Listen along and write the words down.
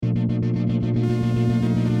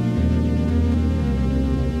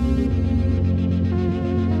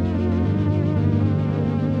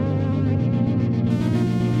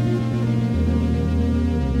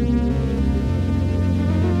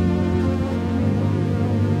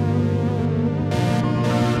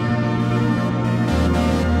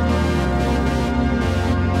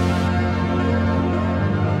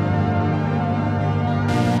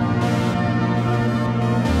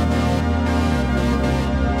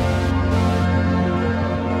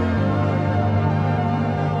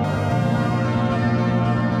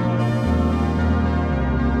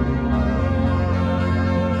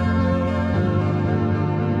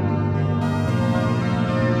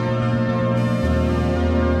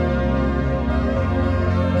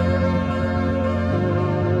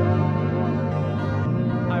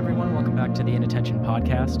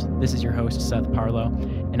podcast. This is your host, Seth Parlow,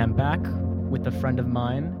 and I'm back with a friend of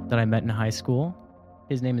mine that I met in high school.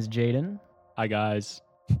 His name is Jaden. Hi, guys.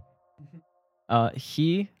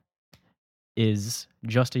 He is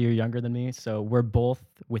just a year younger than me, so we're both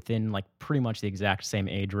within like pretty much the exact same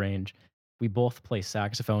age range. We both play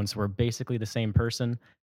saxophone, so we're basically the same person,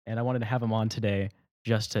 and I wanted to have him on today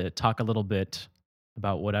just to talk a little bit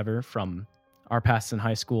about whatever from our pasts in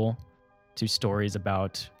high school to stories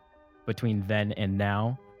about between then and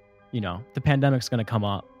now. You know, the pandemic's going to come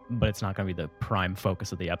up, but it's not going to be the prime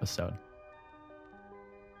focus of the episode.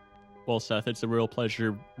 Well, Seth, it's a real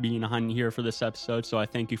pleasure being on here for this episode, so I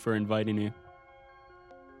thank you for inviting me.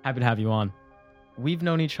 Happy to have you on. We've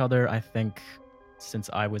known each other, I think, since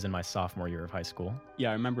I was in my sophomore year of high school. Yeah,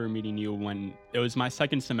 I remember meeting you when it was my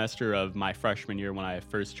second semester of my freshman year when I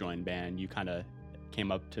first joined band. You kind of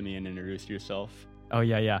came up to me and introduced yourself. Oh,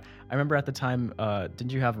 yeah. I remember at the time,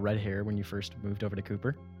 didn't you have red hair when you first moved over to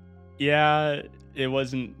Cooper? Yeah, it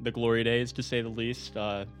wasn't the glory days, to say the least.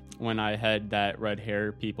 When I had that red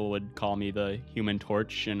hair, people would call me the Human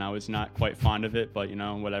Torch, and I was not quite fond of it, but, you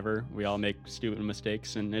know, whatever. We all make stupid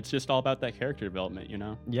mistakes, and it's just all about that character development, you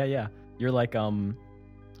know? Yeah. You're like,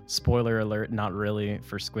 spoiler alert, not really,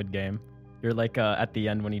 for Squid Game. You're like at the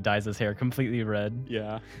end when he dyes his hair completely red.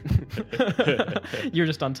 Yeah. You're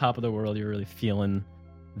just on top of the world. You're really feeling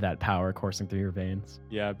that power coursing through your veins.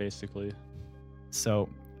 Yeah, basically. So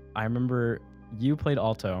I remember you played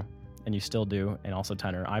alto, and you still do, and also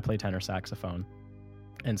tenor. I play tenor saxophone.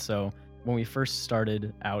 And so when we first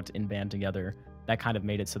started out in band together, that kind of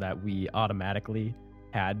made it so that we automatically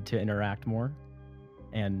had to interact more.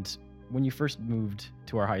 And when you first moved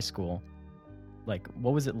to our high school, like,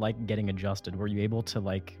 what was it like getting adjusted? Were you able to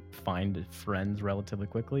like find friends relatively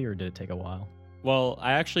quickly, or did it take a while? Well,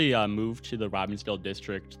 I actually moved to the Robbinsdale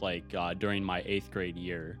district during my 8th grade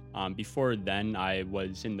year. Before then, I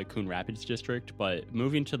was in the Coon Rapids district, but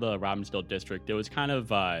moving to the Robbinsdale district, it was kind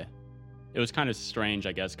of strange,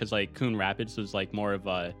 I guess, because like Coon Rapids was like more of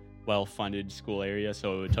a well-funded school area,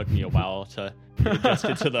 so it took me a while to get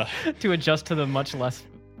adjusted to the to adjust to the much less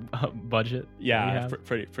budget. Yeah,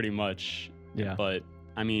 pretty much. Yeah, but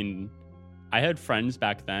I mean, I had friends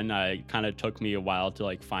back then. It kind of took me a while to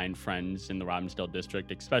like find friends in the Robbinsdale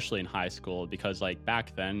district, especially in high school, because like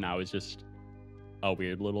back then I was just a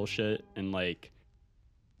weird little shit. And like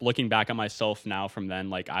looking back at myself now from then,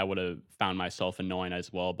 like I would have found myself annoying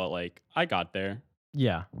as well. But like I got there.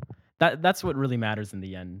 Yeah, that's what really matters in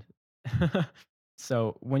the end.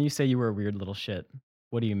 So when you say you were a weird little shit,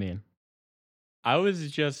 what do you mean? I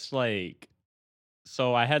was just like,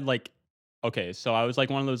 so I had like, okay, so I was like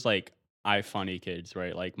one of those like iFunny kids,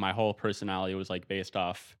 right? Like my whole personality was like based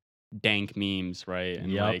off dank memes, right?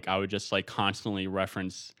 And like I would just like constantly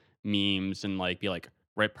reference memes and like be like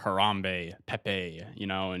Rip Harambe, Pepe, you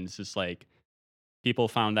know, and it's just like people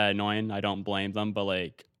found that annoying. I don't blame them, but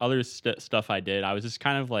like other stuff I did, I was just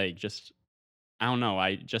kind of like I don't know,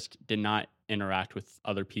 I just did not interact with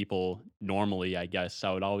other people normally, I guess.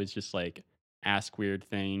 I would always just like ask weird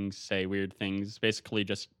things, say weird things, basically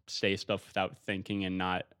just say stuff without thinking and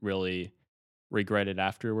not really regret it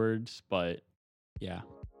afterwards. But yeah.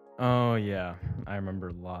 Oh yeah, I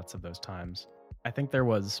remember lots of those times. I think there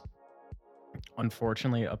was,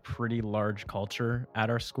 unfortunately, a pretty large culture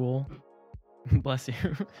at our school. Bless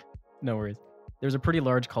you. No worries. There's a pretty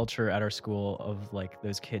large culture at our school of like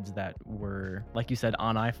those kids that were, like you said,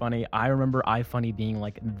 on iFunny. I remember iFunny being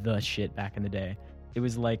like the shit back in the day. It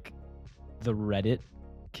was like the Reddit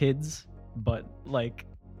kids, but like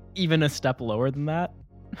even a step lower than that.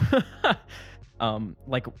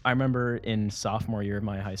 Like I remember in sophomore year of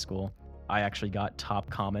my high school, I actually got top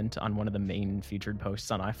comment on one of the main featured posts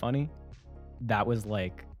on iFunny. That was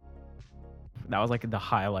like the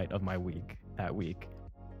highlight of my week that week.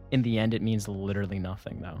 In the end, it means literally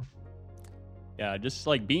nothing though. Yeah, just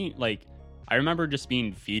like being like, I remember just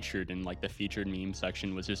being featured in like the featured meme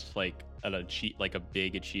section was just like a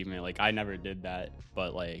big achievement. Like I never did that,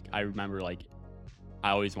 but like I remember like I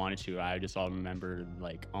always wanted to. I just all remember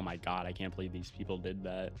like, oh my god, I can't believe these people did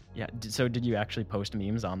that. Yeah. So did you actually post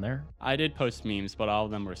memes on there? I did post memes, but all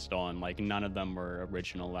of them were stolen. Like none of them were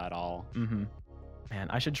original at all. Mm-hmm. Man,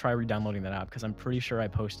 I should try re-downloading that app because I'm pretty sure I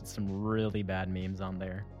posted some really bad memes on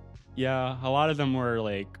there. Yeah, a lot of them were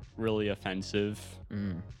like really offensive.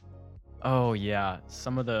 Oh yeah,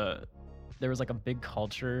 there was like a big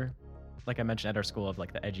culture, like I mentioned at our school, of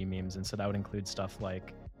like the edgy memes, and so that would include stuff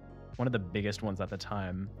like one of the biggest ones at the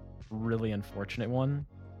time, really unfortunate one,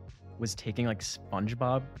 was taking like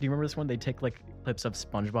SpongeBob. Do you remember this one? They'd take like clips of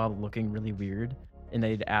SpongeBob looking really weird, and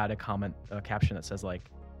they'd add a caption that says like,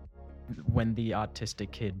 "When the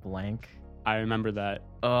autistic kid blank," I remember that.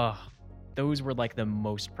 Ugh, those were like the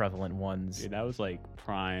most prevalent ones. Dude, that was like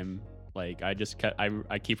prime. Like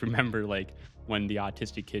I keep remember like when the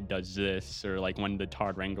autistic kid does this, or like when the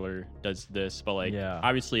Todd Wrangler does this. But like Yeah.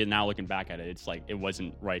 obviously now looking back at it, it's like it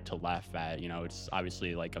wasn't right to laugh at. You know, it's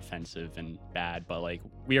obviously like offensive and bad. But like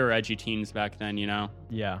we were edgy teens back then. You know.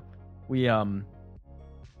 Yeah. We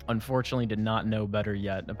unfortunately did not know better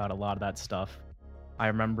yet about a lot of that stuff. I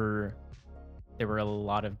remember there were a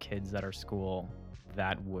lot of kids at our school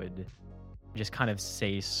that would just kind of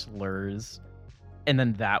say slurs, and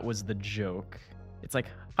then that was the joke. It's like,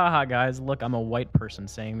 haha, guys, look, I'm a white person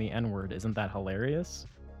saying the N-word. Isn't that hilarious?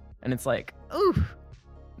 And it's like, ooh,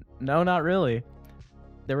 no, not really.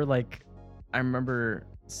 There were like, I remember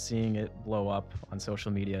seeing it blow up on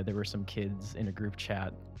social media. There were some kids in a group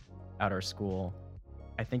chat at our school.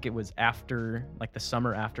 I think it was after, like the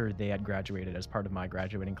summer after they had graduated as part of my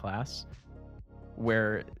graduating class,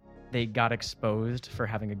 where they got exposed for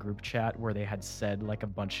having a group chat where they had said like a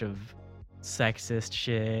bunch of sexist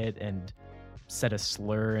shit and said a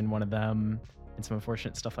slur in one of them and some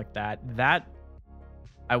unfortunate stuff like that. That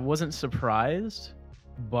I wasn't surprised,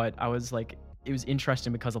 but I was like, it was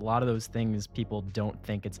interesting because a lot of those things people don't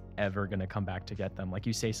think it's ever going to come back to get them. Like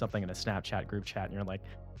you say something in a Snapchat group chat and you're like,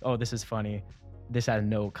 oh, this is funny. This had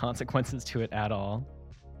no consequences to it at all.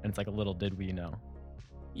 And it's like, a little did we know.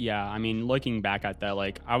 Yeah, I mean, looking back at that,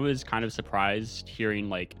 like I was kind of surprised hearing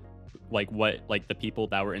like what like the people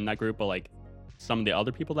that were in that group, but like some of the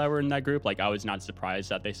other people that were in that group, like I was not surprised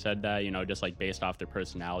that they said that, you know, just like based off their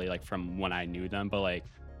personality, like from when I knew them. But like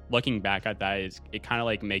looking back at that, it kind of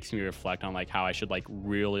like makes me reflect on like how I should like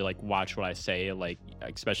really like watch what I say, like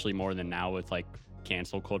especially more than now with like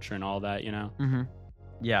cancel culture and all that, you know? Mm-hmm.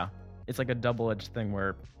 Yeah, it's like a double-edged thing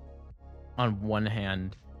where on one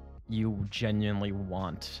hand you genuinely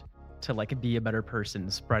want to like be a better person,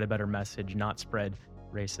 spread a better message, not spread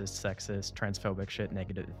racist, sexist, transphobic shit,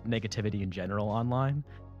 negativity in general online.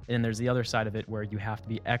 And there's the other side of it where you have to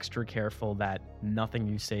be extra careful that nothing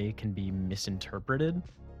you say can be misinterpreted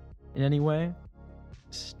in any way.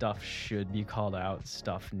 Stuff should be called out.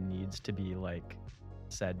 Stuff needs to be like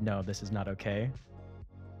said, no, this is not okay.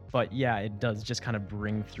 But yeah, it does just kind of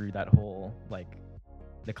bring through that whole like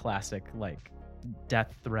the classic like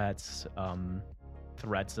death threats,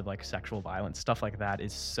 threats of like sexual violence, stuff like that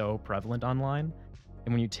is so prevalent online.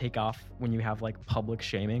 And when you have like public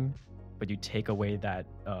shaming, but you take away that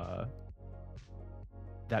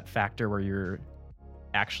that factor where you're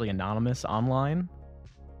actually anonymous online,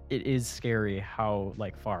 it is scary how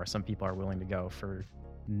like far some people are willing to go for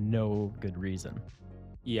no good reason.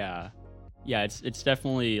 Yeah, it's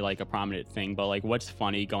definitely like a prominent thing. But like what's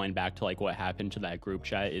funny, going back to like what happened to that group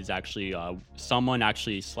chat, is actually someone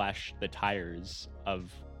actually slashed the tires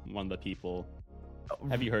of one of the people.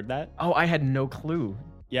 Have you heard that? Oh, I had no clue.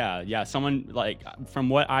 Yeah, someone, like, from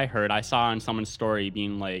what I heard, I saw on someone's story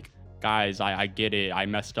being like, guys, I get it, I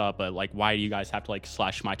messed up, but like why do you guys have to like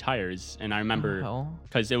slash my tires? And I remember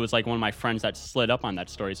because it was like one of my friends that slid up on that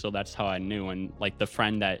story, so that's how I knew. And like the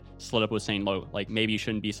friend that slid up was saying, like, maybe you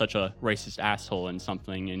shouldn't be such a racist asshole and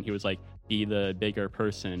something, and he was like, be the bigger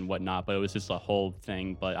person and whatnot. But it was just a whole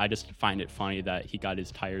thing. But I just find it funny that he got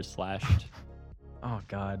his tires slashed. Oh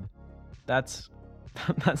god, that's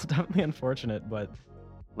definitely unfortunate, but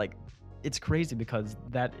like it's crazy because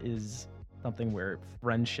that is something where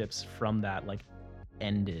friendships from that like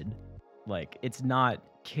ended. Like it's not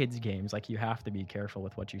kids games. Like you have to be careful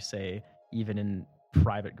with what you say even in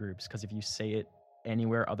private groups, because if you say it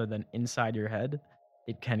anywhere other than inside your head,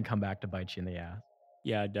 it can come back to bite you in the ass.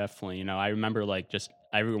 Yeah, definitely. You know, I remember like just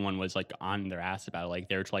everyone was like on their ass about it. Like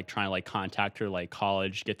they were like trying to like contact her like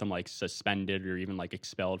college, get them like suspended or even like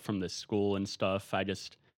expelled from the school and stuff.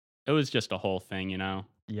 It was just a whole thing, you know?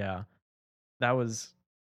 Yeah. That was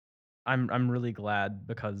I'm really glad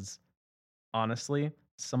because honestly,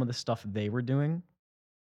 some of the stuff they were doing,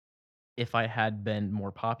 if I had been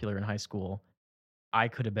more popular in high school, I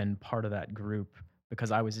could have been part of that group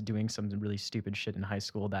because I was doing some really stupid shit in high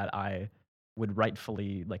school that I would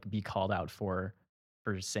rightfully like be called out for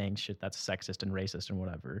saying shit that's sexist and racist and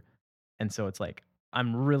whatever. And so it's like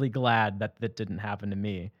I'm really glad that that didn't happen to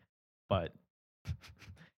me, but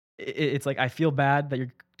it's like I feel bad that your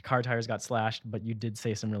car tires got slashed, but you did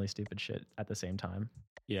say some really stupid shit at the same time.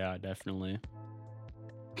 Yeah, definitely.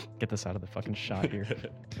 Get this out of the fucking shot here.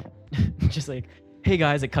 Just like, hey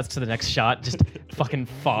guys, it cuts to the next shot. Just fucking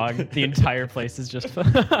fog. The entire place is just.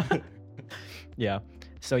 Yeah.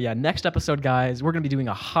 So yeah, next episode, guys, we're gonna be doing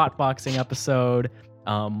a hotboxing episode.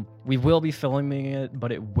 We will be filming it,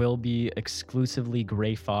 but it will be exclusively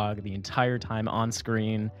Gray Fog the entire time on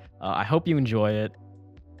screen. I hope you enjoy it.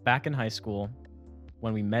 back in high school,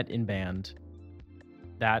 when we met in band,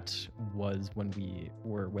 that was when we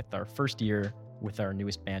were with our first year with our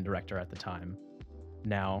newest band director at the time.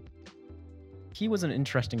 Now, he was an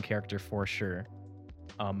interesting character for sure.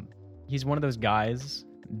 Um, he's one of those guys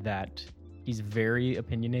that he's very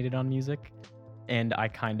opinionated on music, and I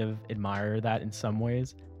kind of admire that in some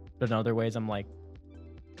ways. But in other ways, I'm like,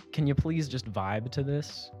 can you please just vibe to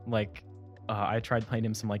this? Like, I tried playing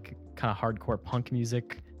him some like kind of hardcore punk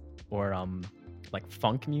music or like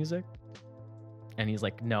funk music, and he's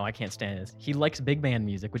like, no, I can't stand this. He likes big band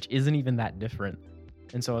music, which isn't even that different.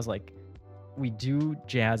 And so I was like, we do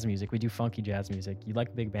jazz music, we do funky jazz music. You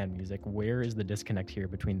like big band music. Where is the disconnect here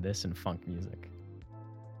between this and funk music?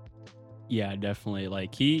 Yeah, definitely.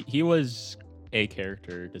 Like he was a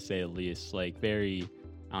character to say the least. Like very,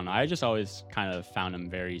 I don't know. I just always kind of found him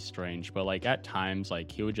very strange. But like at times,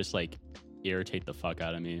 like he would just like irritate the fuck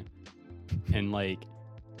out of me. And like,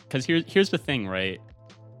 cause here's the thing, right?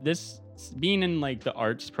 This being in like the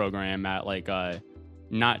arts program at like a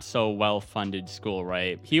not so well funded school,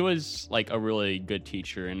 right? He was like a really good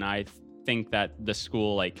teacher, and I think that the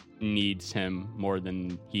school like needs him more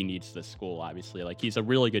than he needs the school. Obviously, like he's a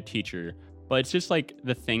really good teacher, but it's just like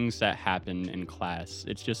the things that happen in class.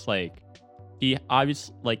 It's just like he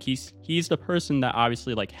obviously like he's the person that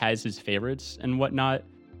obviously like has his favorites and whatnot.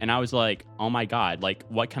 And I was like, oh my god, like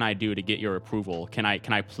what can I do to get your approval? Can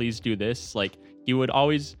I please do this? Like he would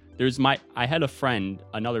always I had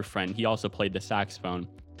another friend, he also played the saxophone,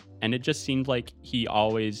 and it just seemed like he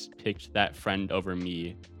always picked that friend over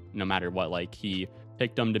me no matter what. Like he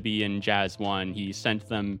picked them to be in Jazz One, he sent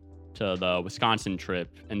them to the Wisconsin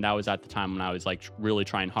trip, and that was at the time when I was like really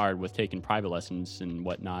trying hard with taking private lessons and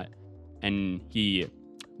whatnot. And he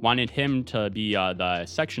wanted him to be the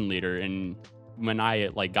section leader, and when I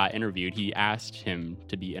like got interviewed, he asked him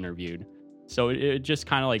to be interviewed. So it just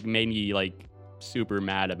kind of like made me like super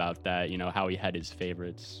mad about that, you know, how he had his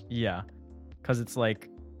favorites. Yeah, because it's like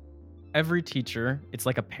every teacher, it's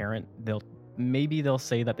like a parent. They'll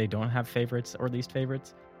say that they don't have favorites or least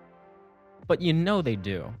favorites, but you know they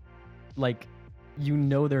do. Like, you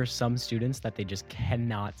know there are some students that they just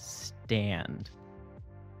cannot stand.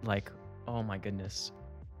 Like, oh my goodness.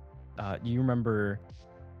 You remember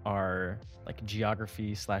our like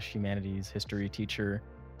geography / humanities history teacher?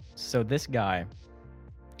 So this guy,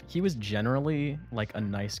 he was generally like a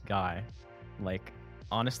nice guy. Like,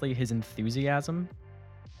 honestly, his enthusiasm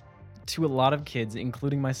to a lot of kids,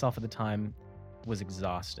 including myself at the time, was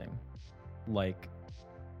exhausting. Like,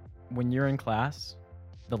 when you're in class,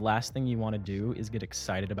 the last thing you want to do is get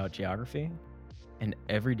excited about geography. And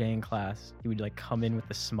every day in class, he would like come in with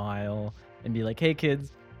a smile and be like, hey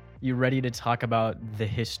kids, you ready to talk about the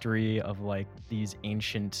history of like these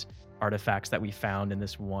ancient artifacts that we found in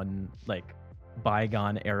this one like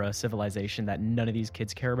bygone era civilization that none of these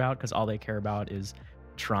kids care about, because all they care about is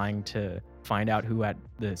trying to find out who at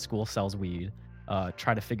the school sells weed,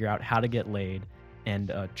 try to figure out how to get laid,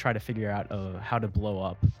 and try to figure out how to blow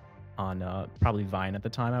up on probably Vine at the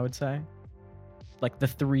time, I would say. Like the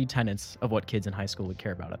 3 tenets of what kids in high school would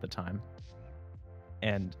care about at the time.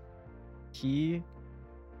 And he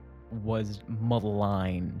was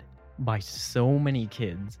maligned by so many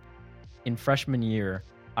kids. In freshman year,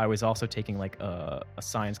 I was also taking like a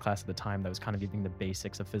science class at the time that was kind of giving the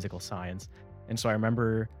basics of physical science. And so I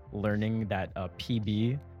remember learning that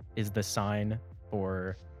PB is the sign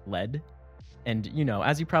for lead. And, you know,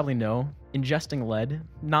 as you probably know, ingesting lead,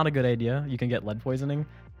 not a good idea. You can get lead poisoning.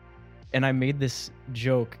 And I made this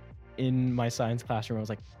joke in my science classroom. I was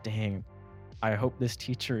like, dang, I hope this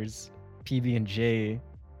teacher's PB&J,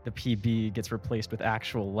 the PB gets replaced with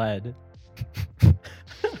actual lead.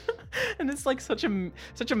 And it's like such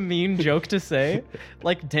a mean joke to say.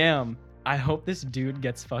 Like, damn, I hope this dude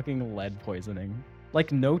gets fucking lead poisoning.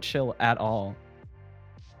 Like, no chill at all.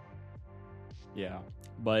 Yeah.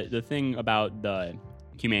 But the thing about the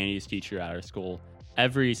humanities teacher at our school,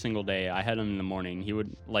 every single day I had him in the morning. He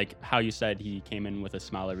would, like how you said, he came in with a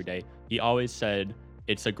smile every day. He always said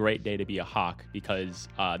it's a great day to be a hawk, because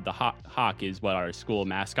the hawk is what our school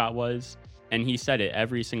mascot was. And he said it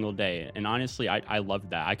every single day. And honestly, I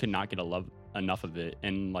loved that. I could not get enough of it.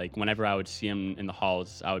 And like whenever I would see him in the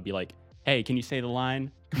halls, I would be like, hey, can you say the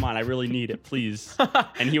line? Come on, I really need it, please.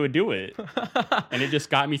 And he would do it. And it just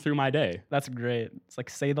got me through my day. That's great. It's like,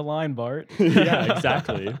 say the line, Bart. Yeah,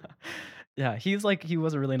 exactly. Yeah, he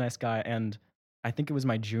was a really nice guy. And I think it was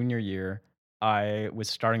my junior year, I was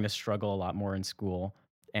starting to struggle a lot more in school.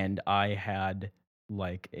 And I had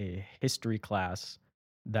like a history class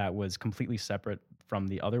that was completely separate from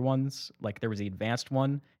the other ones. Like there was the advanced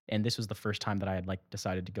one, and this was the first time that I had like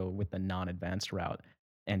decided to go with the non-advanced route.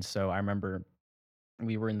 And so I remember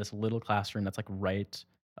we were in this little classroom that's like right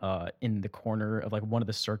in the corner of like one of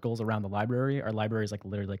the circles around the library. Our library is like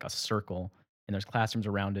literally like a circle, and there's classrooms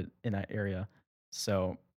around it in that area.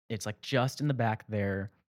 So it's like just in the back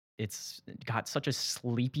there. It's got such a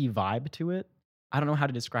sleepy vibe to it. I don't know how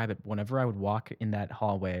to describe it. Whenever I would walk in that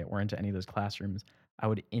hallway or into any of those classrooms, I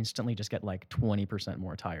would instantly just get like 20%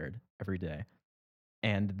 more tired every day.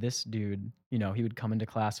 And this dude, he would come into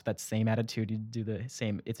class with that same attitude. He'd do the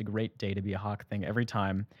same, it's a great day to be a hawk thing every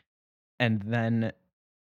time. And then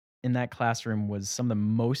in that classroom was some of the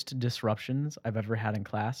most disruptions I've ever had in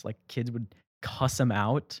class. Like kids would cuss him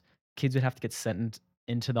out. Kids would have to get sent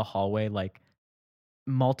into the hallway like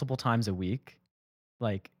multiple times a week.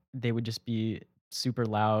 Like they would just be super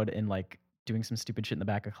loud and like doing some stupid shit in the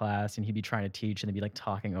back of class, and he'd be trying to teach and they'd be like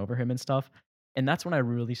talking over him and stuff. And that's when I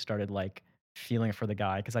really started like feeling for the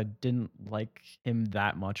guy because I didn't like him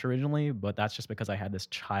that much originally, but that's just because I had this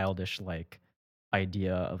childish like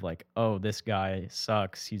idea of like, oh, this guy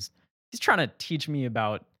sucks. He's trying to teach me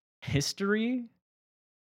about history.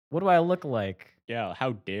 What do I look like? Yeah,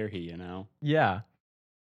 how dare he, you know? Yeah.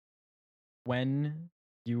 When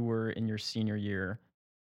you were in your senior year,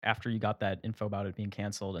 after you got that info about it being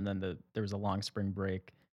canceled and then there was a long spring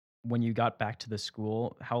break, when you got back to the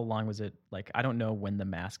school, how long was it? Like, I don't know when the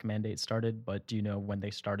mask mandate started, but do you know when they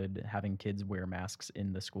started having kids wear masks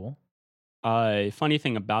in the school? Funny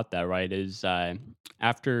thing about that, right, is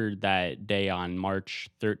after that day on March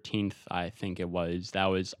 13th, I think it was, that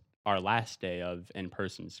was our last day of in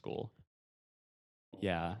person school.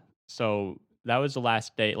 Yeah. So that was the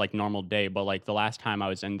last day, like normal day, but like the last time I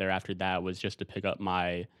was in there after that was just to pick up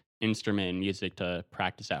my instrument and music to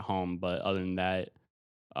practice at home. But other than that,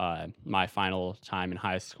 my final time in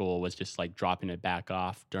high school was just like dropping it back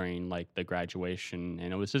off during like the graduation.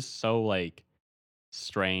 And it was just so like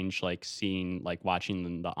strange, like seeing, like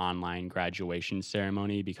watching the online graduation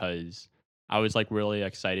ceremony because I was like really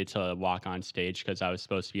excited to walk on stage because I was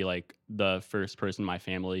supposed to be like the first person in my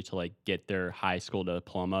family to like get their high school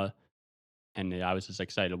diploma, and I was just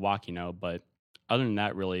excited to walk, you know. But other than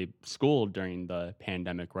that, really, school during the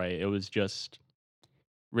pandemic, right? It was just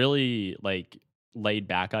really like laid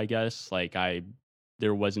back, I guess.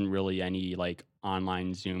 There wasn't really any like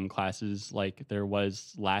online Zoom classes like there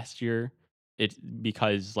was last year. It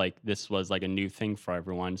because like this was like a new thing for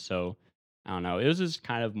everyone. So I don't know. It was just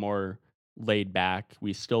kind of more laid back.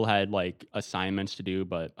 We still had like assignments to do,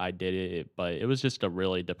 but I did it. But it was just a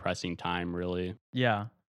really depressing time, really. Yeah.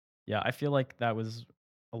 Yeah, I feel like that was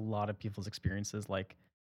a lot of people's experiences, like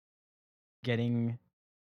getting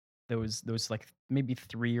those like maybe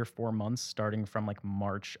 3 or 4 months starting from like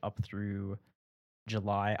March up through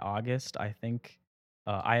July, August, I think.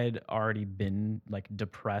 I had already been like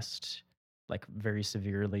depressed like very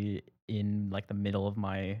severely in like the middle of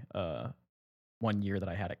my 1 year that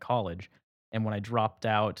I had at college. And when I dropped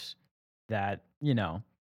out, that,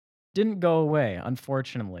 didn't go away,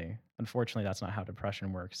 unfortunately. Unfortunately, that's not how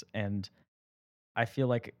depression works. And I feel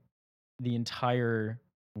like the entire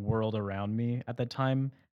world around me at that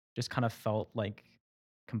time just kind of felt like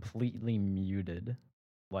completely muted,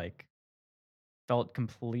 like felt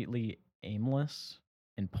completely aimless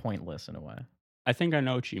and pointless in a way. I think I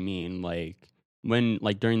know what you mean. Like when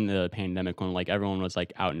like during the pandemic when like everyone was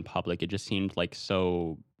like out in public, it just seemed like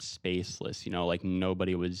so spaceless, you know, like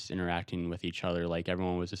nobody was interacting with each other. Like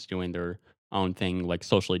everyone was just doing their own thing, like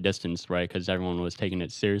socially distanced, right? Because everyone was taking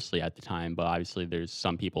it seriously at the time. But obviously there's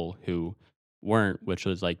some people who weren't, which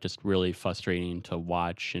was like just really frustrating to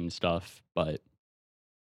watch and stuff. But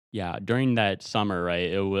yeah, during that summer,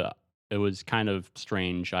 right, it was kind of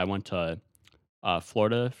strange. I went to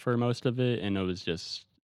Florida for most of it, and it was just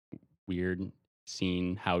weird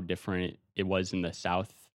seeing how different it was in the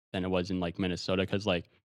South than it was in like Minnesota. Because like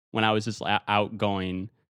when I was just out going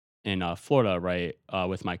in Florida, right,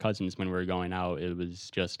 with my cousins when we were going out, it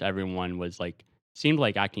was just everyone was like seemed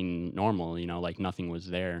like acting normal, you know, like nothing was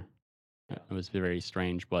there. It was very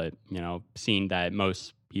strange, but you know, seeing that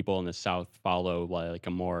most people in the South follow like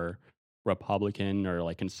a more Republican or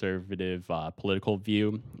like conservative political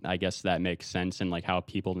view, I guess that makes sense. And like how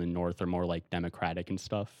people in the North are more like Democratic and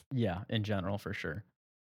stuff. Yeah, in general, for sure.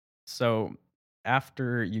 So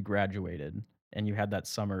after you graduated and you had that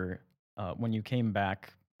summer, when you came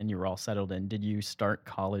back and you were all settled in, did you start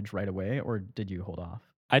college right away or did you hold off?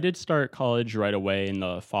 I did start college right away in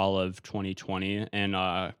the fall of 2020,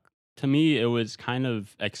 and to me, it was kind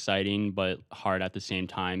of exciting but hard at the same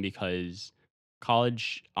time because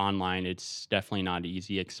college online, it's definitely not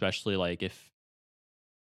easy, especially like if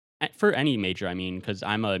For any major, I mean, because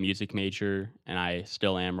I'm a music major and I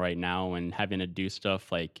still am right now, and having to do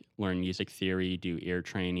stuff like learn music theory, do ear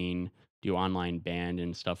training, do online band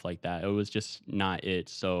and stuff like that. It was just not it.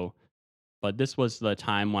 So, but this was the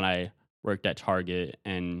time when I worked at Target,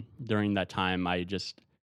 and during that time, I just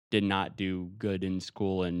did not do good in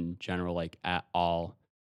school in general, like at all.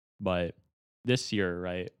 But this year,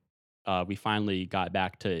 right, we finally got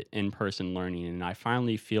back to in person learning, and I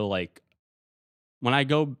finally feel like when I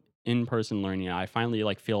go in person learning, I finally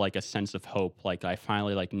like feel like a sense of hope. Like I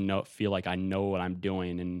finally like know feel like I know what I'm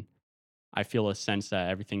doing, and I feel a sense that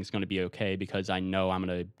everything's going to be okay because I know I'm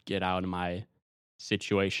going to get out of my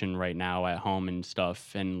situation right now at home and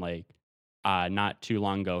stuff. And like not too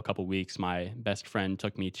long ago, a couple weeks, my best friend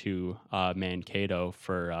took me to Mankato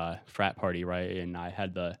for a frat party, right? And I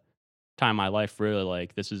had the time of my life really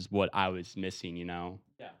like this is what I was missing, you know?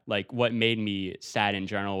 Yeah. Like what made me sad in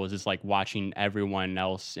general was just like watching everyone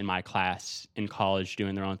else in my class in college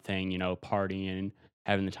doing their own thing, you know, partying and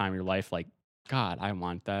having the time of your life. Like, God, I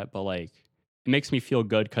want that. But like it makes me feel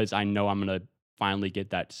good because I know I'm gonna finally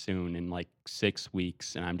get that soon in like 6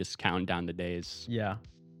 weeks and I'm just counting down the days. Yeah.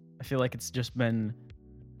 I feel like it's just been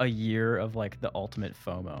a year of like the ultimate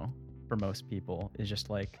FOMO for most people. Is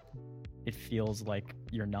just like it feels like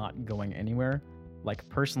you're not going anywhere. Like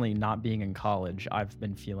personally, not being in college, I've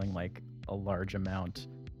been feeling like a large amount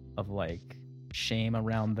of like shame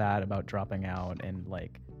around that, about dropping out, and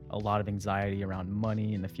like a lot of anxiety around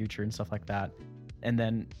money in the future and stuff like that. And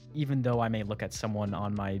then even though I may look at someone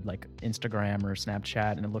on my like Instagram or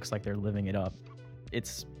Snapchat and it looks like they're living it up,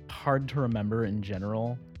 it's hard to remember in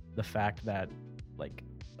general the fact that like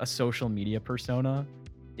a social media persona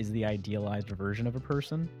is the idealized version of a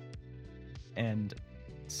person. And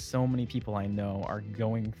so many people I know are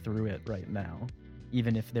going through it right now,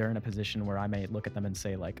 even if they're in a position where I may look at them and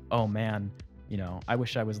say like, oh man, you know, I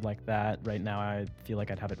wish I was like that right now. I feel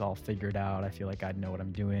like I'd have it all figured out. I feel like I'd know what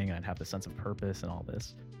I'm doing. I'd have the sense of purpose and all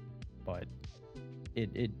this. But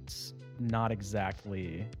it's not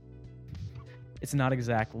exactly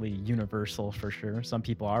universal for sure. Some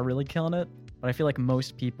people are really killing it, but I feel like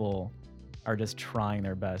most people are just trying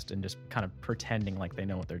their best and just kind of pretending like they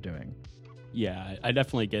know what they're doing. Yeah, I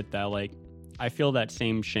definitely get that. Like, I feel that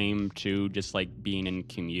same shame too, just like being in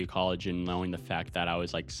community college and knowing the fact that I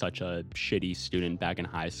was like such a shitty student back in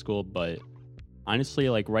high school. But honestly,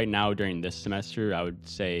 like right now during this semester, I would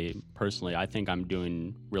say personally, I think I'm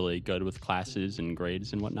doing really good with classes and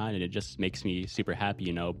grades and whatnot. And it just makes me super happy,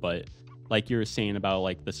 you know. But like you were saying about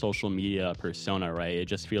like the social media persona, right? It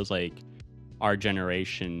just feels like our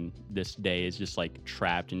generation this day is just like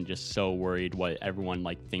trapped and just so worried what everyone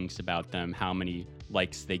like thinks about them, how many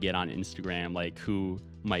likes they get on Instagram, like who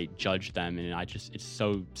might judge them. And it's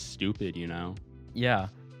so stupid, you know? Yeah.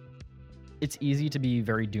 It's easy to be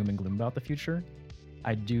very doom and gloom about the future.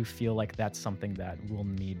 I do feel like that's something that will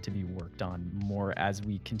need to be worked on more as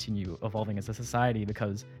we continue evolving as a society,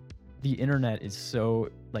 because the internet is so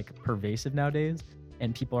like pervasive nowadays.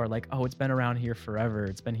 And people are like, oh, it's been around here forever.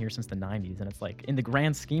 It's been here since the 90s. And it's like, in the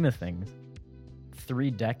grand scheme of things, 3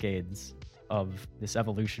 decades of this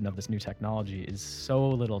evolution of this new technology is so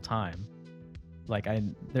little time. Like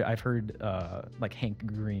I've heard like Hank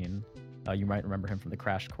Green, you might remember him from the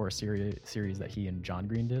Crash Course series that he and John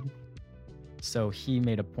Green did. So he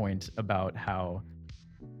made a point about how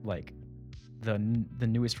like the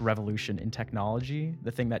newest revolution in technology,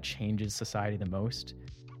 the thing that changes society the most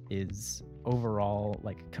is overall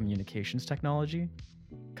like communications technology,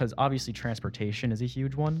 because obviously transportation is a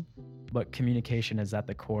huge one, but communication is at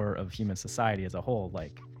the core of human society as a whole.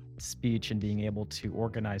 Like speech and being able to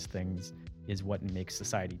organize things is what makes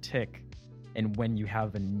society tick. And when you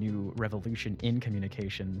have a new revolution in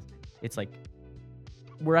communications, it's like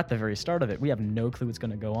we're at the very start of it. We have no clue what's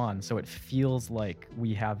going to go on, so it feels like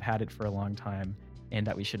we have had it for a long time and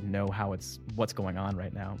that we should know what's going on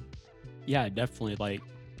right now. Yeah, definitely. Like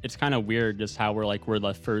it's kind of weird just how we're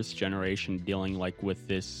the first generation dealing like with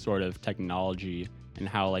this sort of technology and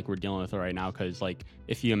how like we're dealing with it right now. Because like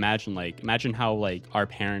if you imagine how like our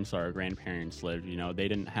parents or our grandparents lived, you know, they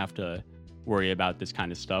didn't have to worry about this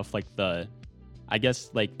kind of stuff. Like I guess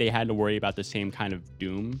like they had to worry about the same kind of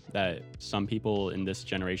doom that some people in this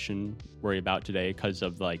generation worry about today because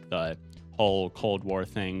of like the whole Cold War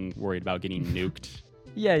thing, worried about getting nuked.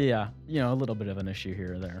 Yeah, you know, a little bit of an issue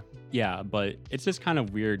here or there. Yeah, but it's just kind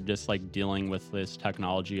of weird just like dealing with this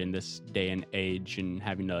technology in this day and age and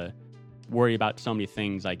having to worry about so many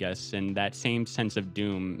things, I guess. And that same sense of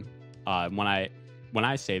doom, when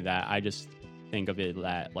I say that, I just think of it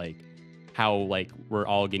that like how like we're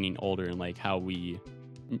all getting older and like how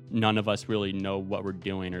none of us really know what we're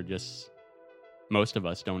doing, or just most of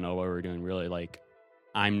us don't know what we're doing really. Like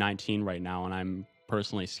I'm 19 right now and I'm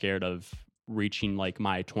personally scared of reaching like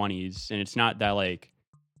my 20s, and it's not that like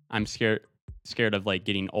I'm scared of like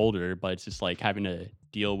getting older, but it's just like having to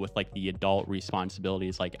deal with like the adult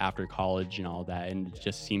responsibilities like after college and all that, and it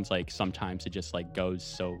just seems like sometimes it just like goes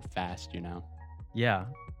so fast, you know. Yeah,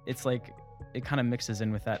 it's like it kind of mixes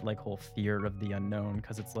in with that like whole fear of the unknown,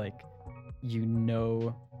 because it's like, you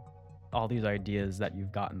know, all these ideas that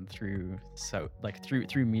you've gotten through, so like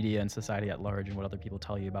through media and society at large, and what other people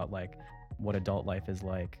tell you about like what adult life is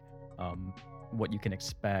like, what you can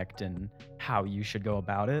expect and how you should go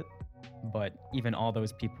about it. But even all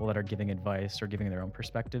those people that are giving advice or giving their own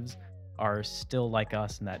perspectives are still like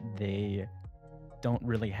us, in that they don't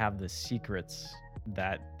really have the secrets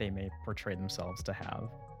that they may portray themselves to have.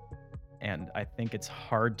 And I think it's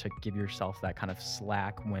hard to give yourself that kind of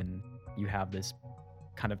slack when you have this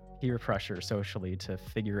kind of peer pressure socially to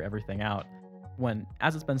figure everything out. When,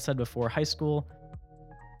 as it's been said before, high school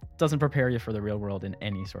doesn't prepare you for the real world in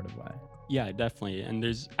any sort of way. Yeah, definitely. And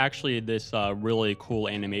there's actually this really cool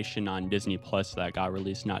animation on Disney Plus that got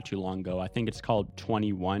released not too long ago. I think it's called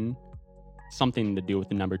 21, something to do with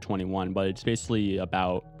the number 21, but it's basically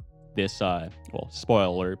about this, well, spoiler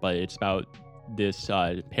alert, but it's about this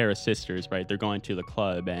pair of sisters, right? They're going to the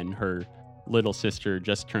club, and her little sister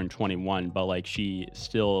just turned 21, but like she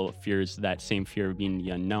still fears that same fear of being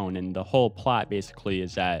the unknown. And the whole plot basically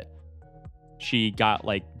is that she got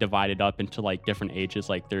like divided up into like different ages.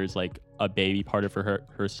 Like there's like a baby part of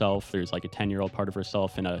herself, there's like a 10-year-old part of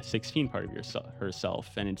herself, and a 16 part of herself.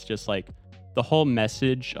 And it's just like the whole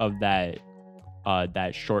message of that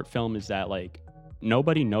short film is that like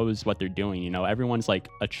nobody knows what they're doing, you know. Everyone's like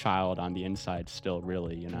a child on the inside still,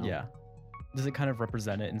 really, you know. Yeah. Does it kind of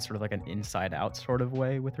represent it in sort of like an inside out sort of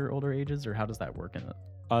way with her older ages, or how does that work in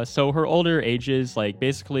it? So her older ages, like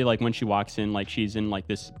basically like when she walks in, like she's in like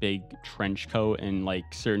this big trench coat, and like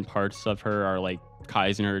certain parts of her are like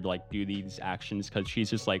causing her to like do these actions because she's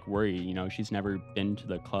just like worried, you know. She's never been to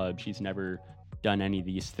the club, she's never done any of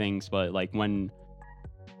these things, but like when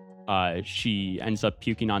she ends up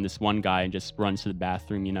puking on this one guy and just runs to the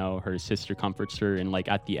bathroom, you know, her sister comforts her, and like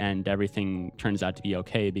at the end everything turns out to be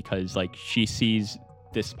okay because like she sees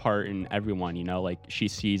this part in everyone, you know, like she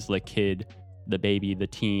sees the kid, the baby, the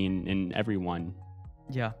teen, in everyone.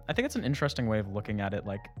 Yeah, I think it's an interesting way of looking at it,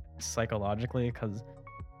 like psychologically, because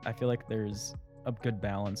I feel like there's a good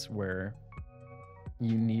balance where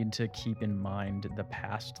you need to keep in mind the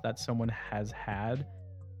past that someone has had,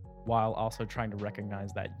 while also trying to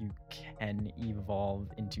recognize that you can evolve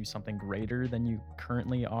into something greater than you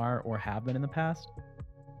currently are or have been in the past.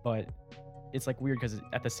 But it's like weird because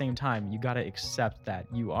at the same time, you got to accept that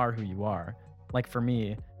you are who you are. Like for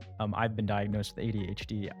me, I've been diagnosed with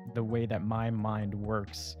ADHD. The way that my mind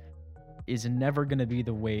works is never going to be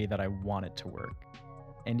the way that I want it to work.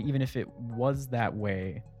 And even if it was that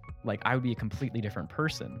way, like I would be a completely different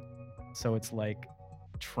person. So it's like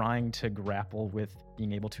trying to grapple with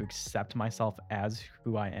being able to accept myself as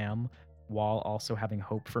who I am while also having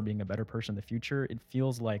hope for being a better person in the future. It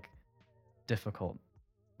feels like difficult.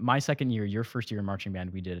 My second year, your first year in marching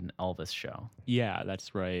band, we did an Elvis show. Yeah,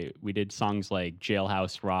 that's right. We did songs like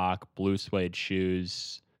Jailhouse Rock, Blue Suede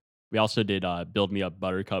Shoes. We also did Build Me Up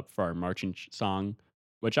Buttercup for our marching song,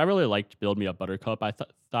 which I really liked. Build Me Up Buttercup. I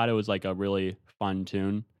thought it was like a really fun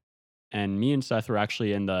tune. And me and Seth were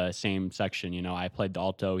actually in the same section. You know, I played the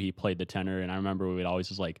alto, he played the tenor, and I remember we would always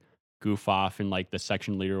just like goof off, and like the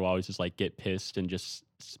section leader would always just like get pissed and just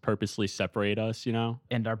purposely separate us, you know?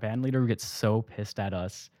 And our band leader would get so pissed at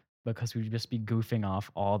us because we'd just be goofing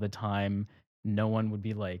off all the time. No one would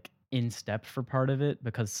be like in step for part of it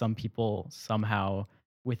because some people somehow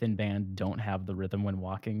within band don't have the rhythm when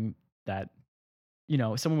walking that, you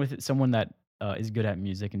know, someone that is good at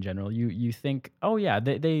music in general, you think, oh yeah,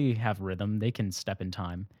 they have rhythm, they can step in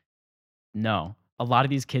time. No, a lot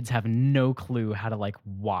of these kids have no clue how to like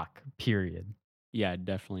walk. Period. Yeah,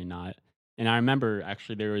 definitely not. And I remember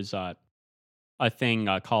actually there was a thing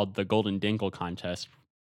called the Golden Dinkle contest.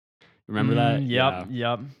 Remember that? Yep,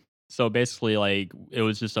 yep. So basically, like, it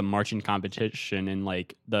was just a marching competition, and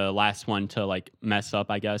like the last one to like mess up,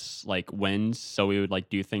 I guess, like wins. So we would like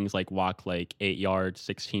do things like walk like 8 yards,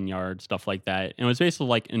 16 yards, stuff like that. And it was basically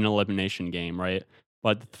like an elimination game, right?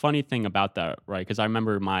 But the funny thing about that, right? Because I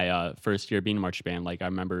remember my first year being in marching band, like I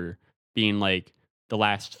remember being like the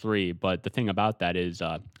last three. But the thing about that is,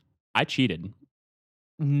 I cheated.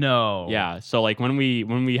 No. Yeah. So like when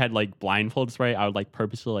we had like blindfolds, right, I would like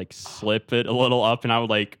purposely like slip it a little up, and I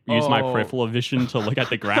would like use my peripheral vision to look at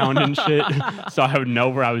the ground and shit, so I would know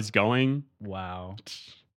where I was going. Wow.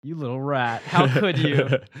 You little rat. How could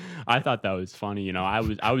you? I thought that was funny.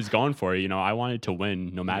 I was going for it. I wanted to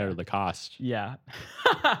win no matter Yeah. the cost. Yeah.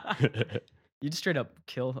 You'd straight up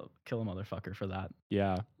kill a motherfucker for that.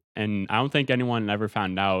 Yeah. And I don't think anyone ever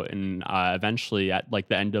found out. And eventually, at like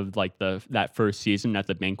the end of like that first season at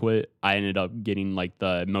the banquet, I ended up getting like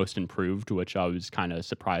the most improved, which I was kind of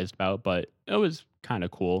surprised about, but it was kind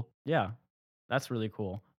of cool. Yeah. That's really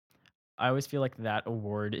cool. I always feel like that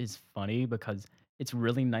award is funny because it's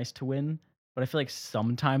really nice to win, but I feel like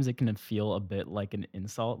sometimes it can feel a bit like an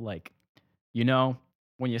insult. Like, you know,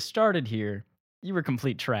 when you started here, you were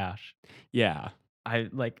complete trash. Yeah. I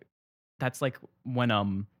like that's like when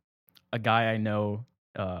a guy I know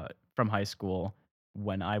from high school,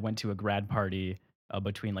 when I went to a grad party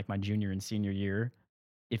between like my junior and senior year,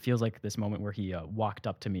 it feels like this moment where he walked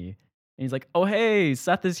up to me and he's like, "Oh hey,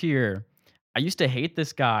 Seth is here. I used to hate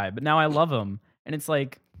this guy, but now I love him." And it's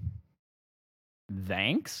like,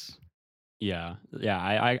 thanks. Yeah,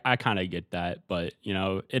 yeah, I kind of get that, but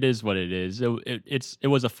it is what it is. It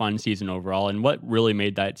was a fun season overall, and what really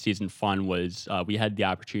made that season fun was we had the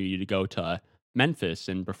opportunity to go to Memphis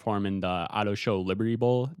and perform in the Auto Show Liberty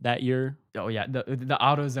Bowl that year. Oh yeah, the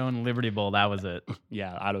AutoZone Liberty Bowl, that was it.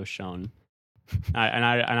 Yeah, Auto Shown.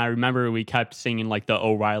 I remember we kept singing like the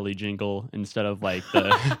O'Reilly jingle instead of like the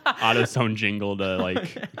AutoZone jingle to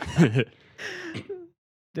like.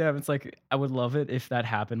 Damn, it's like I would love it if that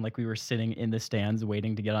happened. Like we were sitting in the stands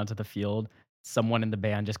waiting to get onto the field. Someone in the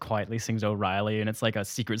band just quietly sings O'Reilly, and it's like a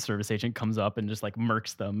Secret Service agent comes up and just like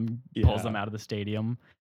murks them, pulls them out of the stadium.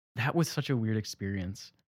 That was such a weird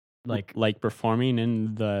experience. Like performing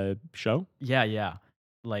in the show. Yeah.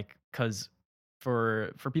 Like, cause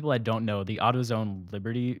for people that don't know, the AutoZone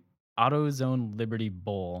Liberty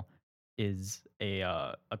Bowl is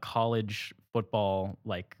a college football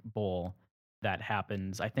like bowl that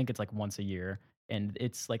happens. I think it's like once a year, and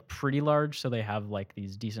it's like pretty large. So they have like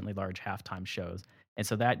these decently large halftime shows. And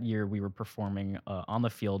so that year we were performing on the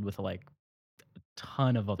field with like a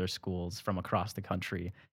ton of other schools from across the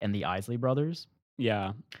country and the Isley Brothers.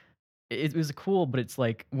 Yeah. It was cool, but it's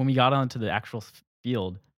like when we got onto the actual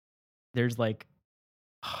field, there's like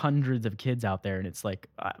hundreds of kids out there, and it's like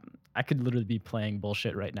I could literally be playing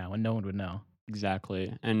bullshit right now, and no one would know.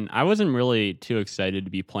 Exactly. And I wasn't really too excited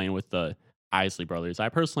to be playing with the Isley Brothers. I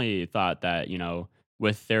personally thought that,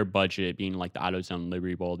 with their budget being like the AutoZone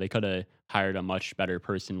Liberty Bowl, they could have hired a much better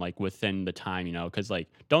person like within the time, because like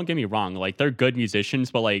don't get me wrong, like they're good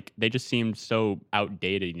musicians, but like they just seemed so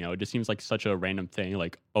outdated, it just seems like such a random thing,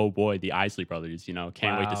 like, oh boy, the Isley Brothers,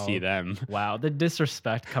 can't wait to see them. Wow, the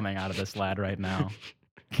disrespect coming out of this lad right now.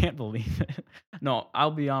 Can't believe it. No,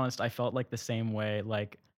 I'll be honest, I felt like the same way.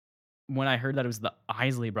 Like when I heard that it was the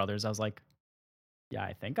Isley Brothers, I was like, yeah,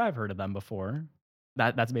 I think I've heard of them before.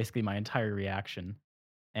 That's basically my entire reaction.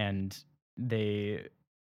 And they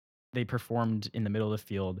performed in the middle of the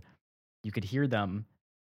field. You could hear them.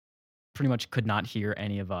 Pretty much could not hear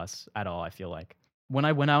any of us at all, I feel like. When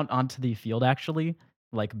I went out onto the field, actually,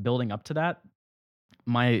 like building up to that,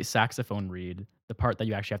 my saxophone reed, the part that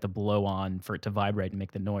you actually have to blow on for it to vibrate and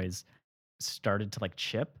make the noise, started to like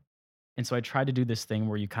chip. And so I tried to do this thing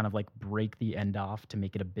where you kind of like break the end off to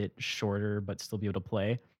make it a bit shorter, but still be able to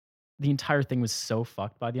play. The entire thing was so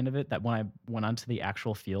fucked by the end of it that when I went onto the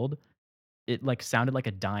actual field, it like sounded like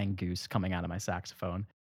a dying goose coming out of my saxophone.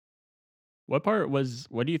 What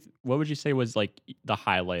would you say was like the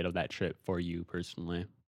highlight of that trip for you personally?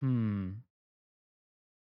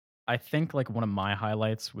 I think like one of my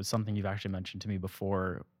highlights was something you've actually mentioned to me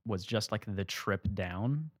before, was just like the trip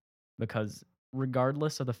down, because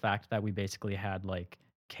regardless of the fact that we basically had like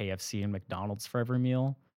KFC and McDonald's for every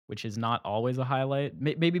meal, which is not always a highlight.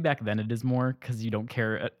 Maybe back then it is more because you don't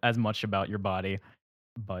care as much about your body,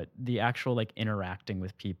 but the actual like interacting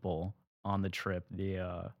with people on the trip,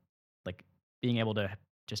 the like being able to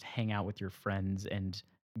just hang out with your friends and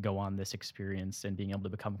go on this experience and being able to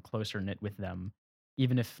become closer knit with them,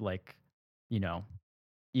 even if like, you know,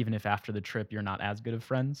 even if after the trip you're not as good of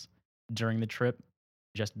friends, during the trip,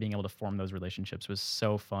 just being able to form those relationships was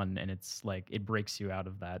so fun. And it's like it breaks you out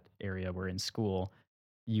of that area where in school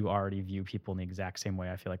you already view people in the exact same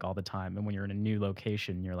way, I feel like, all the time. And when you're in a new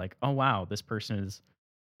location, you're like, oh wow, this person is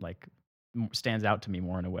like stands out to me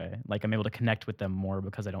more in a way. Like I'm able to connect with them more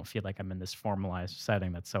because I don't feel like I'm in this formalized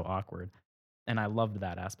setting that's so awkward. And I loved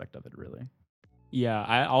that aspect of it, really. Yeah,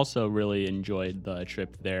 I also really enjoyed the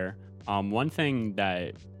trip there. One thing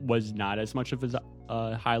that was not as much of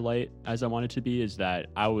a highlight as I wanted to be is that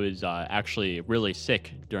I was actually really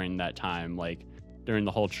sick during that time, like during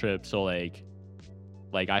the whole trip. So like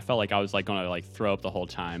I felt like I was like gonna like throw up the whole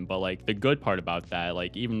time. But like the good part about that,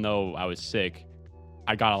 like even though I was sick,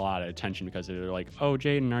 I got a lot of attention because they were like, "Oh,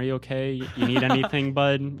 Jaden, are you okay? You need anything,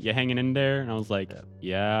 bud? You hanging in there?" And I was like, Yeah.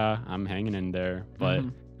 "Yeah, I'm hanging in there." But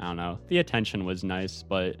Mhm. I don't know. The attention was nice,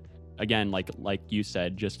 but again, like you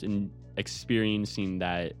said, just in experiencing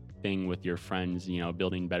that thing with your friends,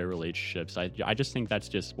 building better relationships. I just think that's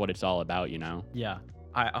just what it's all about, Yeah.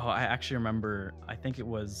 I actually remember, I don't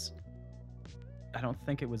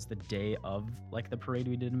think it was the day of like the parade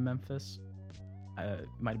we did in Memphis. It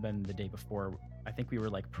might have been the day before. I think we were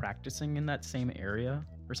like practicing in that same area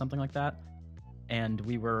or something like that. And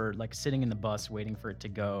we were like sitting in the bus waiting for it to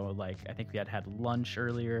go. Like, I think we had lunch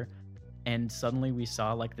earlier. And suddenly we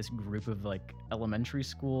saw like this group of like elementary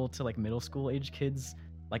school to like middle school age kids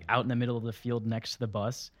like out in the middle of the field next to the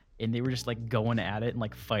bus. And they were just like going at it and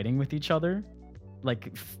like fighting with each other,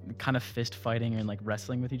 like kind of fist fighting and like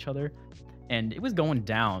wrestling with each other. And it was going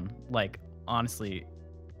down. Like, honestly,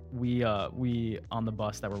 we on the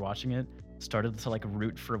bus that were watching it started to like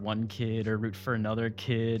root for one kid or root for another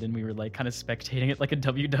kid, and we were like kind of spectating it like a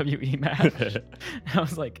WWE match. And I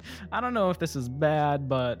was like, I don't know if this is bad,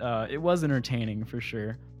 but it was entertaining for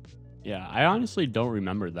sure. Yeah, I honestly don't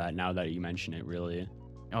remember that now that you mention it, really.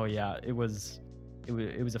 Oh yeah, it was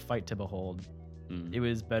a fight to behold. Mm. It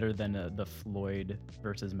was better than the Floyd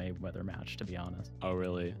versus Mayweather match, to be honest. Oh,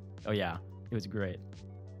 really? Oh yeah, it was great.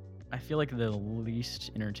 I feel like the least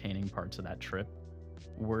entertaining parts of that trip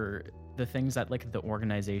were the things that like the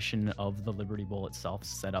organization of the Liberty Bowl itself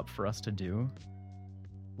set up for us to do.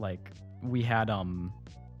 Like, we had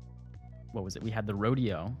what was it? We had the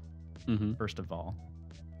rodeo Mm-hmm. first of all.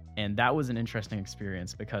 And that was an interesting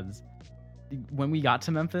experience because when we got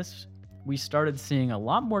to Memphis, we started seeing a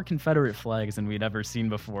lot more Confederate flags than we'd ever seen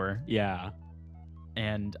before. Yeah.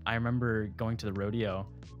 And I remember going to the rodeo.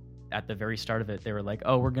 At the very start of it, they were like,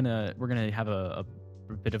 "Oh, we're gonna have a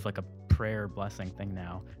bit of like a prayer blessing thing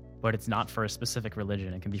now, but it's not for a specific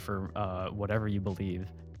religion. It can be for whatever you believe."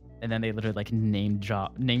 And then they literally like name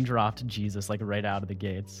dropped Jesus like right out of the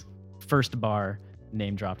gates. First bar,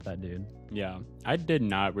 name dropped that dude. Yeah, I did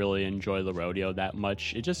not really enjoy the rodeo that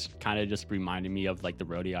much. It just kind of just reminded me of like the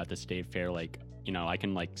rodeo at the state fair. Like, I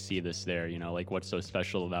can like see this there, like what's so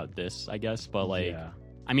special about this, I guess. But like, Yeah.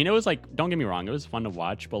 I mean, it was like, don't get me wrong, it was fun to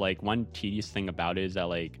watch. But like one tedious thing about it is that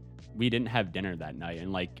like we didn't have dinner that night.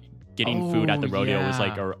 And like getting food at the Oh, rodeo was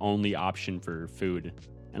like yeah. our only option for food.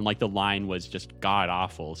 And like the line was just god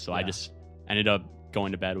awful. So I Yeah. just ended up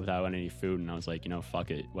going to bed without any food. And I was like,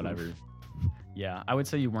 fuck it, whatever. Yeah, I would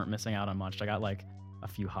say you weren't missing out on much. I got like a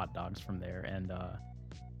few hot dogs from there, and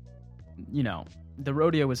the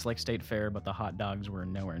rodeo was like state fair, but the hot dogs were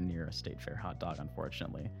nowhere near a state fair hot dog,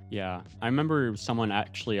 unfortunately. Yeah, I remember someone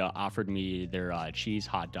actually offered me their cheese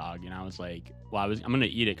hot dog, and I was like, "Well, I'm gonna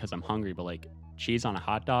eat it because I'm hungry, but like cheese on a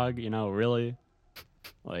hot dog, really?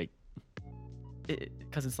 Like,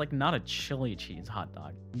 Because it's like not a chili cheese hot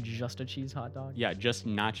dog, just a cheese hot dog. yeah, just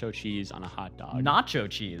nacho cheese on a hot dog. Nacho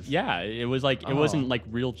cheese. Yeah, it was like it Oh. wasn't like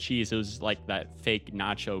real cheese. It was like that fake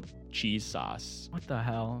nacho cheese sauce. What the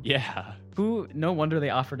hell? Yeah, Who? No wonder they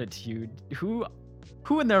offered it to you.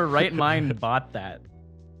 Who in their right mind bought that?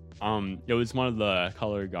 it was one of the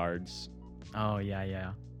color guards. Oh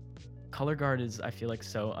yeah. Color guard is, I feel like,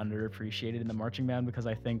 so underappreciated in the marching band because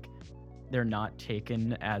I think they're not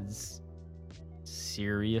taken as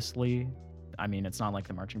seriously. I mean, it's not like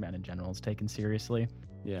the marching band in general is taken seriously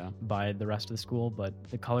Yeah, by the rest of the school, but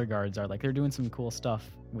the color guards are like, they're doing some cool stuff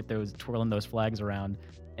with those, twirling those flags around,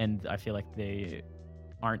 and I feel like they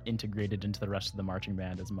aren't integrated into the rest of the marching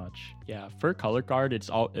band as much. yeah. For color guard,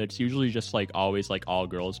 it's usually just like always like all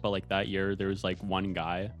girls, but like that year there was like one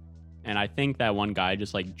guy. And I think that one guy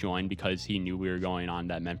just like joined because he knew we were going on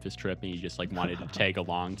that Memphis trip and he just like wanted to tag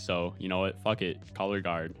along. So, you know what? Fuck it. Color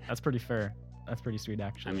guard. That's pretty fair. That's pretty sweet,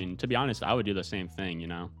 actually. I mean, to be honest, I would do the same thing,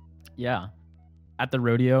 Yeah. At the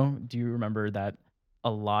rodeo, do you remember that a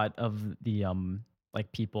lot of the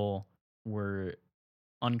like people were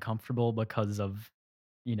uncomfortable because of,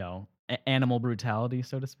 animal brutality,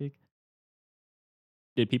 so to speak?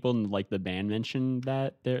 Did people in like the band mention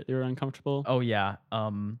that they were uncomfortable? Oh yeah.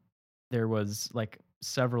 There was like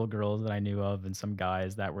several girls that I knew of and some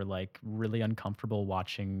guys that were like really uncomfortable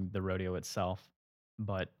watching the rodeo itself.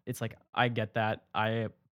 But it's like, I get that. I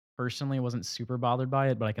personally wasn't super bothered by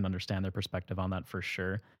it, but I can understand their perspective on that for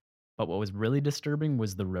sure. But what was really disturbing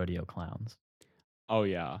was the rodeo clowns. Oh,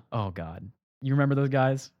 yeah. Oh god. You remember those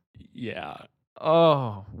guys? Yeah.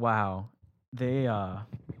 Oh, wow. They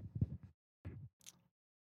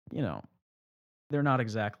they're not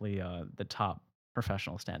exactly the top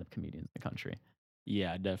professional stand-up comedians in the country.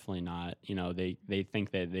 Yeah, definitely not. They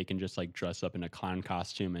think that they can just like dress up in a clown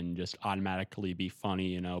costume and just automatically be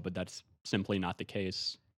funny, but that's simply not the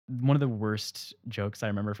case. One of the worst jokes I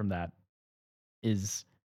remember from that is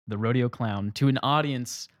the rodeo clown to an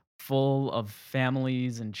audience full of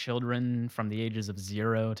families and children from the ages of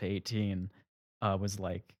 0 to 18 was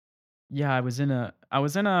like, yeah, I was in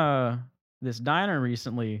a this diner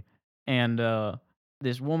recently, and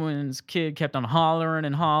this woman's kid kept on hollering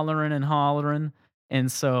and hollering and hollering,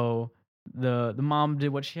 and so the mom did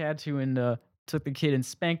what she had to, and took the kid and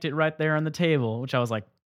spanked it right there on the table, which I was like,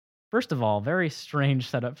 first of all, very strange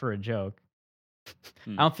setup for a joke.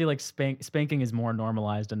 Hmm. I don't feel like spanking is more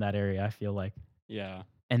normalized in that area, I feel like. Yeah.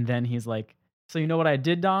 And then he's like, "So you know what I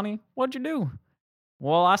did, Donnie? What'd you do?"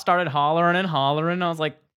 Well, I started hollering and hollering. I was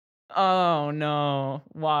like, "Oh no,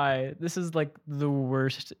 why? This is like the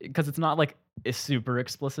worst." Because it's not like a super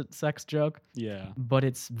explicit sex joke, Yeah. but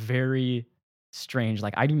it's very strange.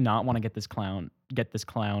 Like I do not want to get this clown,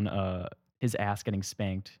 his ass getting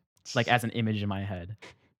spanked, like as an image in my head.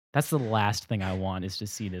 That's the last thing I want is to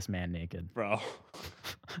see this man naked. Bro.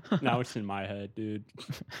 Now it's in my head, dude.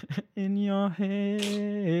 In your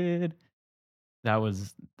head. That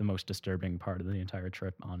was the most disturbing part of the entire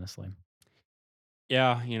trip, honestly.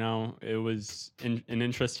 Yeah, it was an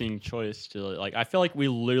interesting choice to like. I feel like we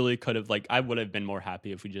literally could have like. I would have been more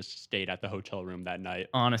happy if we just stayed at the hotel room that night.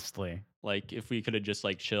 Honestly. Like if we could have just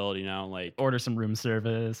like chilled, like Order some room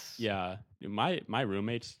service. yeah. My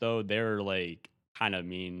roommates though, they're like kind of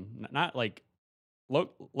mean. Not like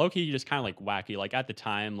low key, just kind of like wacky. Like at the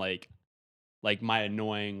time, like my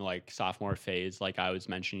annoying like sophomore phase, like I was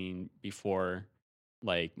mentioning before,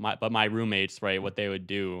 like my roommates, right? What they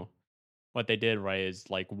did, right, is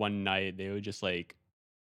like one night they would just like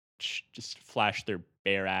just flash their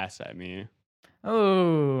bare ass at me,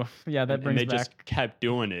 Oh, yeah, that and brings they back. just kept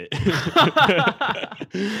doing it.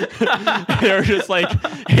 They were just like,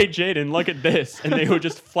 "Hey, Jaden, look at this," and they would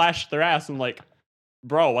just flash their ass. I'm like,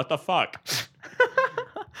 "Bro, what the fuck?"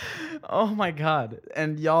 Oh my god.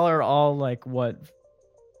 And y'all are all like what,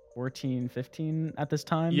 14, 15 at this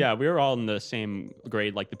time? Yeah, we were all in the same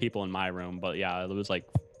grade, like the people in my room, but yeah, it was like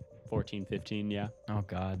 14, 15, yeah. Oh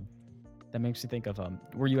god. That makes me think of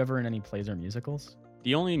were you ever in any plays or musicals?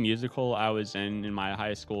 The only musical I was in my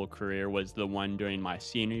high school career was the one during my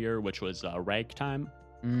senior year, which was Ragtime.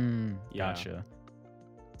 Yeah. Gotcha.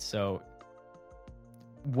 So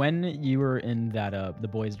when you were in that the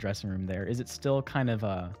boys' dressing room there, is it still kind of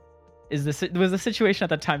was the situation at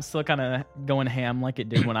that time still kind of going ham like it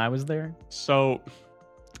did when I was there? So,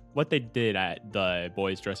 what they did at the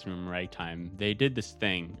boys' dressing room Ragtime, they did this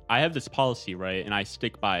thing. I have this policy, right, and I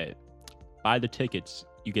stick by it. Buy the tickets,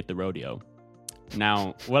 you get the rodeo.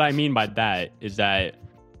 Now, what I mean by that is that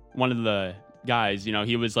one of the guys,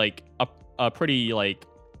 he was like a pretty like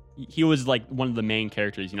he was like one of the main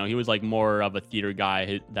characters. He was like more of a theater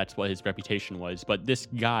guy. That's what his reputation was. But this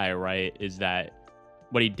guy, right, is that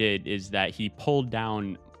what he did is that he pulled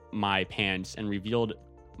down my pants and revealed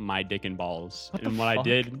my dick and balls. What and the what I fuck?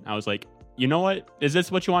 did, I was like, you know what? Is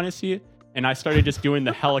this what you want to see? And I started just doing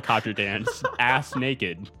the helicopter dance, ass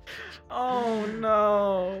naked. Oh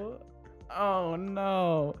no. Oh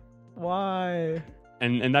no. Why?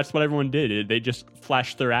 And that's what everyone did. They just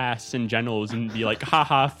flashed their ass and genitals and be like,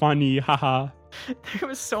 haha, funny, haha. There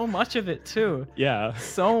was so much of it too. Yeah.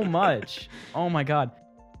 So much. Oh my god.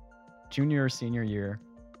 Junior or senior year,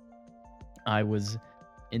 I was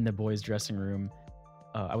in the boys' dressing room.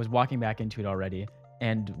 I was walking back into it already,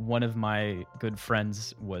 and one of my good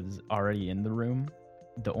friends was already in the room,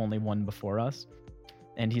 the only one before us.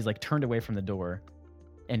 And he's like turned away from the door,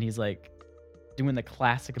 and he's like doing the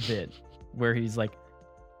classic bit where he's like,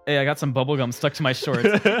 "Hey, I got some bubble gum stuck to my shorts,"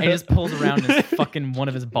 and he just pulls around and his fucking one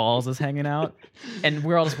of his balls is hanging out, and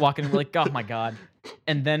we're all just walking. We're like, "Oh my god!"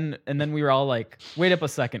 And then we were all like, wait a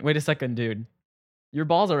second, dude, your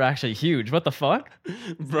balls are actually huge. What the fuck,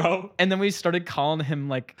 Bro? And then we started calling him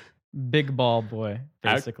like Big Ball Boy,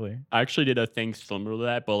 basically. I actually did a thing similar to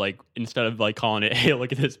that, but like instead of like calling it, "Hey,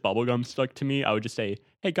 look at this bubblegum stuck to me," I would just say,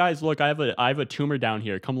 "Hey guys, look, I have a tumor down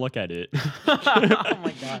here. Come look at it." Oh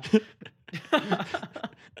my god.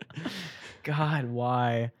 God,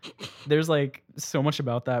 why? There's like so much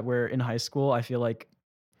about that where in high school I feel like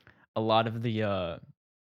a lot of the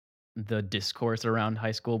discourse around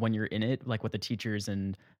high school when you're in it, like what the teachers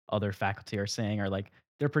and other faculty are saying, are like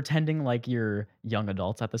they're pretending like you're young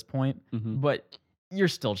adults at this point, Mhm. but you're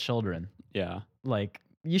still children. Yeah. Like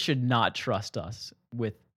you should not trust us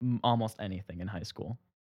with almost anything in high school.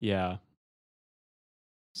 Yeah.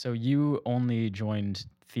 So you only joined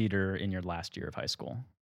theater in your last year of high school.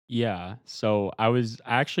 Yeah. So I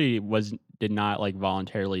actually did not like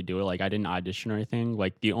voluntarily do it. Like I didn't audition or anything.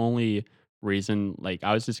 Like the only reason, like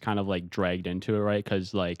I was just kind of like dragged into it, right?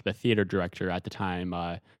 Because like the theater director at the time,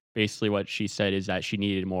 basically what she said is that she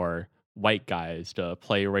needed more white guys to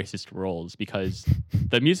play racist roles because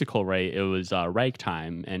the musical, right? It was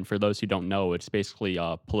Ragtime, and for those who don't know, it's basically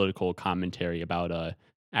a political commentary about a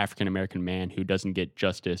African American man who doesn't get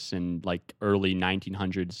justice in like early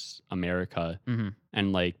 1900s America, Hmm.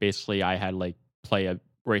 and like basically I had like play a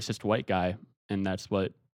racist white guy, and that's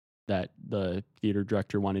what that the theater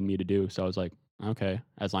director wanted me to do. So I was like, okay,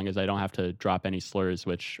 as long as I don't have to drop any slurs,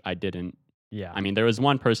 which I didn't. Yeah. I mean, there was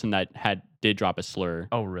one person that did drop a slur.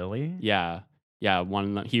 Oh, really? Yeah. Yeah,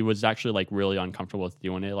 he was actually like really uncomfortable with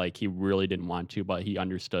doing it. Like he really didn't want to, but he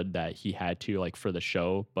understood that he had to like for the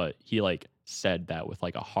show, but he like said that with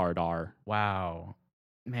like a hard R. Wow.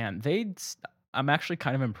 Man, I'm actually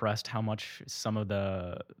kind of impressed how much some of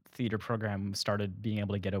the theater programs started being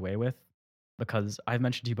able to get away with, because I've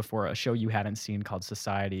mentioned to you before a show you hadn't seen called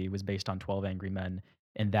Society was based on 12 Angry Men,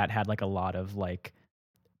 and that had like a lot of like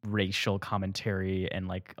racial commentary and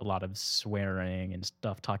like a lot of swearing and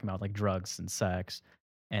stuff talking about like drugs and sex.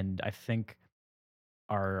 And I think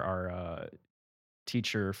our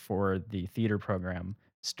teacher for the theater program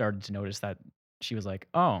started to notice that. She was like,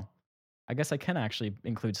 "Oh, I guess I can actually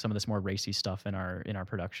include some of this more racy stuff in our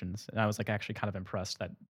productions." And I was like actually kind of impressed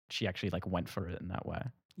that she actually like went for it in that way.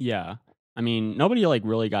 Yeah. I mean, nobody like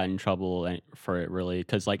really got in trouble for it really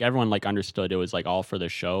because like everyone like understood it was like all for the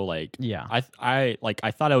show. Like Yeah. I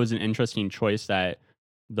thought it was an interesting choice that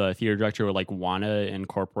the theater director would like want to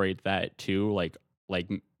incorporate that too.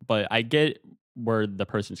 But I get where the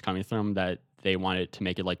person's coming from that they wanted to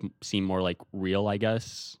make it like seem more like real, I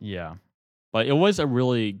guess. Yeah. But it was a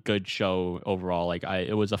really good show overall.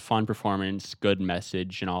 It was a fun performance, good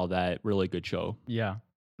message, and all that. Really good show. Yeah.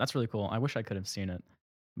 That's really cool. I wish I could have seen it.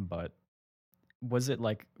 But was it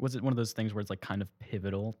one of those things where it's like kind of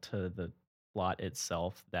pivotal to the plot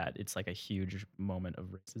itself, that it's like a huge moment of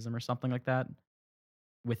racism or something like that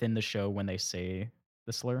within the show when they say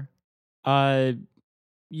the slur? Uh,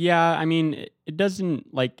 yeah. I mean, it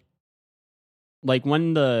doesn't like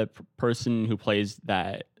when the person who plays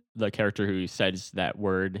the character who says that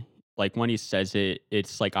word, like when he says it,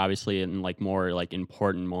 it's like obviously in like more like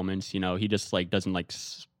important moments. You know, he just like doesn't like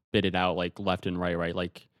spit it out like left and right, right.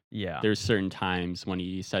 Like Yeah. there's certain times when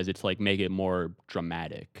he says it to like make it more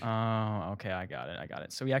dramatic. Oh, okay, I got it. I got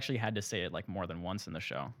it. So he actually had to say it like more than once in the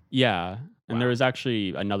show. Yeah, and there Wow. was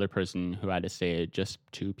actually another person who had to say it, just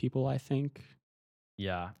two people, I think.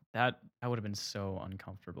 Yeah, that would have been so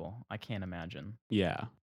uncomfortable. I can't imagine Yeah.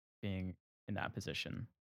 being in that position.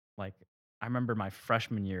 Like, I remember my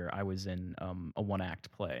freshman year, I was in a one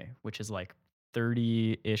act play, which is like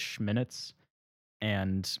 30-ish minutes,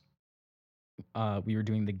 and we were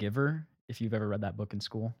doing The Giver. If you've ever read that book in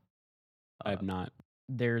school, I uh, have not.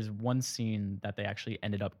 there's one scene that they actually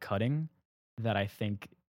ended up cutting that I think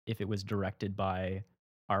if it was directed by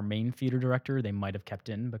our main theater director, they might have kept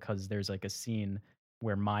in, because there's like a scene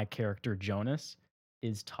where my character Jonas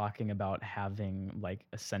is talking about having like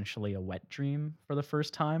essentially a wet dream for the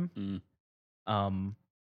first time. Mm. Um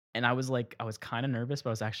and I was kind of nervous, but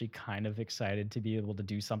I was actually kind of excited to be able to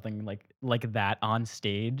do something like that on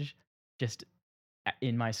stage just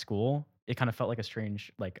in my school. It kind of felt like a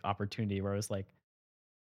strange like opportunity where I was like,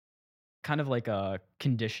 kind of like a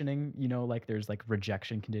conditioning, like there's like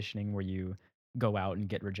rejection conditioning where you go out and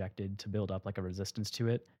get rejected to build up like a resistance to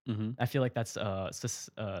it. Hmm. I feel like that's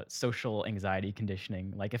social anxiety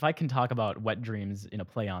conditioning. Like if I can talk about wet dreams in a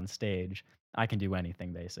play on stage, I can do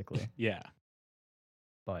anything basically. Yeah.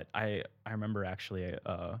 But I remember actually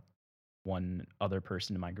one other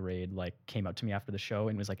person in my grade like came up to me after the show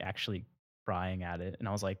and was like actually crying at it, and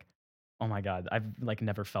I was like, oh my god, I've like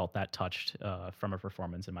never felt that touched from a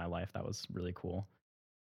performance in my life. That was really cool.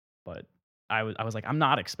 But I was like, I'm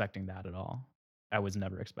not expecting that at all. I was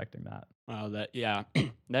never expecting that. Wow. Yeah,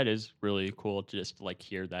 that is really cool to just like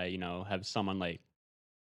hear that. You know, have someone like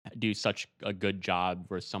do such a good job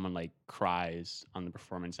where someone like cries on the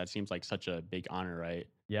performance. That seems like such a big honor, right?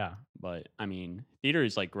 Yeah. But I mean, theater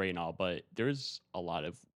is like great and all, but there's a lot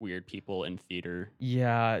of weird people in theater.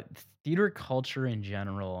 Yeah, theater culture in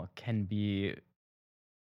general can be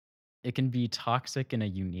toxic in a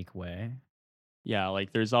unique way. Yeah,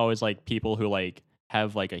 like there's always like people who like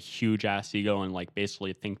have like a huge ass ego and like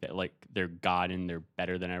basically think that like they're God and they're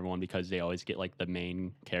better than everyone because they always get like the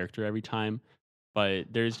main character every time. But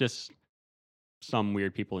there's just some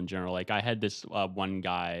weird people in general. Like I had this one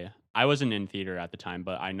guy. I wasn't in theater at the time,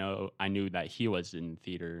 but I knew that he was in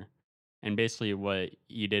theater. And basically, what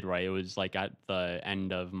he did, right? It was like at the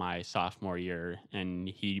end of my sophomore year, and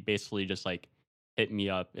he basically just like hit me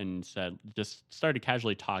up and said, just started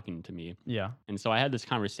casually talking to me. Yeah. And so I had this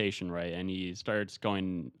conversation, right? And he starts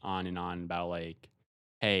going on and on about like,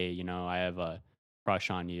 hey, I have a crush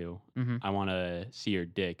on you. Mm-hmm. I want to see your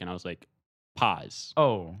dick. And I was like, pause.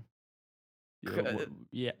 Oh,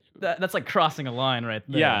 Yeah. that's like crossing a line right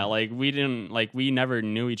there. Yeah, like we never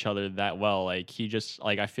knew each other that well. Like he just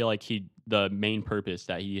like I feel like the main purpose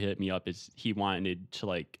that he hit me up is he wanted to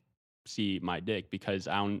like see my dick because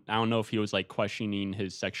I don't know if he was like questioning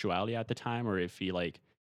his sexuality at the time or if he like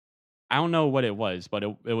I don't know what it was, but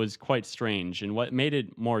it was quite strange. And what made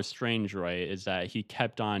it more strange, right, is that he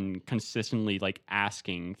kept on consistently like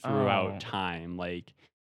asking throughout Oh. time. Like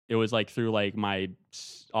it was like through like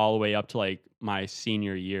all the way up to like my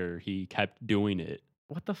senior year, he kept doing it.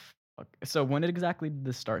 What the fuck? So when exactly did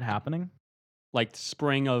this start happening? Like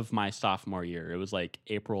spring of my sophomore year. It was like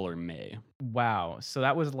April or May. Wow. So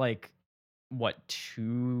that was like what,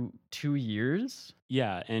 2 years?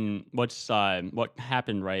 Yeah, and what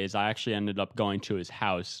happened, right, is I actually ended up going to his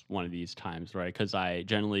house one of these times, right? Because I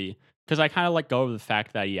kind of let go of the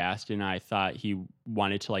fact that he asked, and I thought he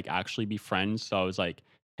wanted to like actually be friends. So I was like,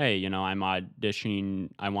 hey, I'm auditioning.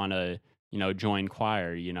 I want to, join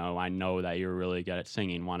choir. I know that you're really good at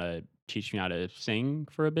singing. Want to teach me how to sing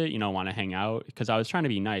for a bit? Want to hang out? Because I was trying to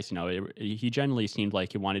be nice. He generally seemed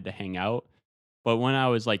like he wanted to hang out. But when I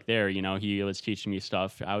was like there, he was teaching me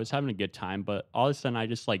stuff. I was having a good time, but all of a sudden I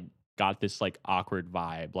just like got this like awkward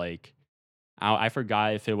vibe. Like I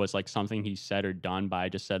forgot if it was like something he said or done, but I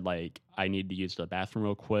just said like I need to use the bathroom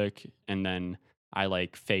real quick, and then I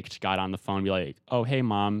like got on the phone, and be like, "Oh hey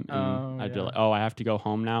mom," and I'd be like, "Oh, I have to go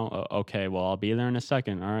home now. Okay, well I'll be there in a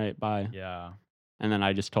second. All right, bye." Yeah. And then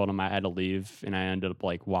I just told him I had to leave, and I ended up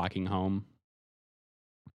like walking home.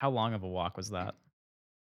 How long of a walk was that?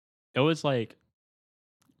 It was like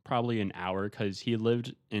probably an hour because he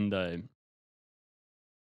lived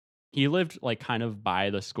like kind of by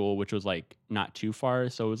the school, which was like not too far,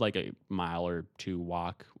 so it was like a mile or two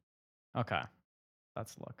walk. Okay.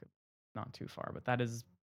 That's not too far, but that is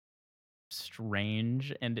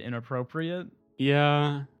strange and inappropriate.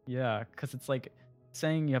 Yeah. Yeah, because it's like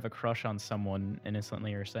saying you have a crush on someone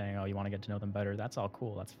innocently or saying, oh, you want to get to know them better. That's all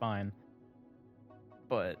cool. That's fine.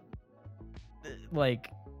 But like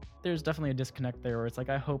there's definitely a disconnect there where it's like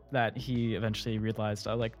I hope that he eventually realized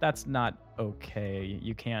like that's not okay.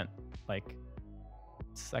 You can't like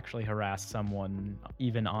sexually harass someone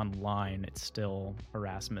even online. It's still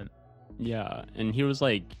harassment. Yeah, and he was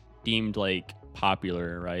like deemed like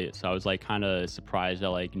popular, right? So I was like kind of surprised that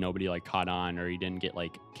like nobody like caught on or he didn't get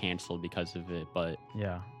like canceled because of it, but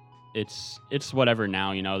Yeah. it's whatever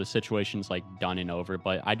now, the situation's like done and over,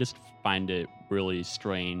 but I just find it really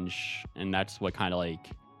strange, and that's what kind of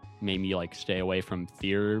like made me like stay away from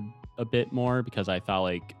theater a bit more, because I thought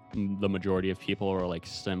like the majority of people were like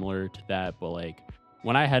similar to that, but like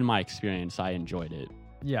when I had my experience, I enjoyed it.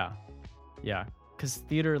 Yeah. Yeah. Because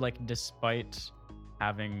theater, like, despite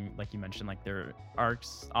having, like you mentioned, like, there are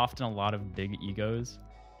often a lot of big egos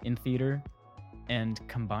in theater, and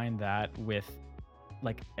combine that with,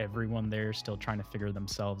 like, everyone there still trying to figure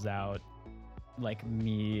themselves out. Like,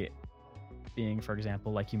 me being, for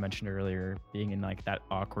example, like you mentioned earlier, being in, like, that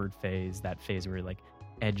awkward phase, that phase where you're, like,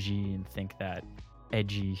 edgy and think that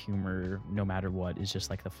edgy humor, no matter what, is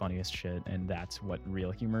just, like, the funniest shit, and that's what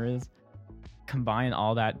real humor is. Combine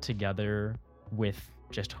all that together with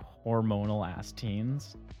just hormonal ass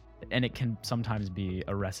teens, and it can sometimes be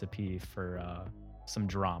a recipe for some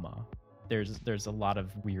drama. There's a lot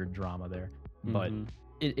of weird drama there, but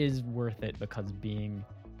it is worth it because being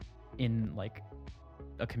in like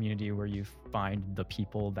a community where you find the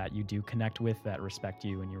people that you do connect with, that respect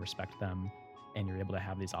you and you respect them, and you're able to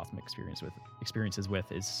have these awesome experiences with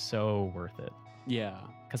is so worth it. Yeah,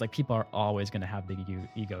 because like people are always going to have big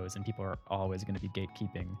egos, and people are always going to be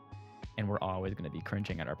gatekeeping, and we're always going to be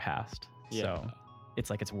cringing at our past. Yeah. So it's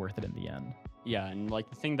like it's worth it in the end. Yeah, and like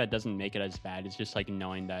the thing that doesn't make it as bad is just like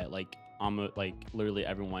knowing that like like literally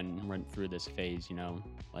everyone went through this phase,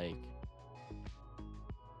 like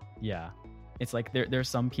Yeah, it's like there's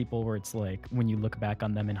some people where it's like when you look back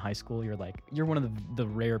on them in high school, you're like you're one of the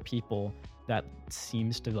rare people that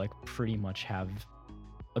seems to like pretty much have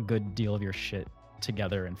a good deal of your shit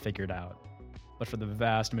together and figured out. But for the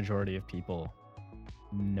vast majority of people,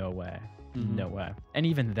 no way. No way. And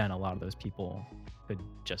even then, a lot of those people could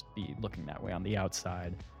just be looking that way on the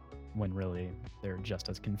outside when really they're just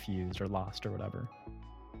as confused or lost or whatever.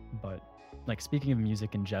 But like speaking of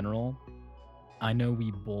music in general, I know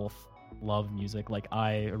we both love music. Like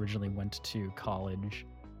I originally went to college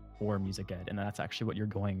for music ed, and that's actually what you're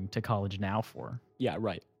going to college now for. Yeah,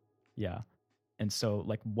 right. Yeah. And so,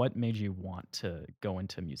 like, what made you want to go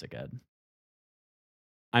into music ed?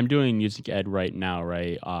 I'm doing music ed right now,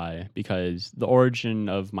 right? Because the origin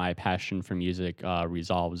of my passion for music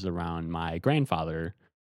resolves around my grandfather,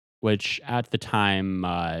 which at the time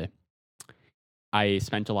I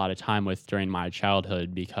spent a lot of time with during my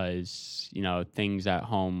childhood because, things at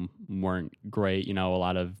home weren't great. A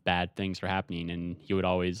lot of bad things were happening. And he would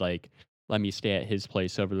always like let me stay at his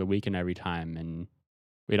place over the weekend every time. And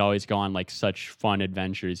we'd always go on like such fun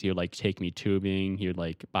adventures. He would like take me tubing. He would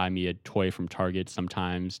like buy me a toy from Target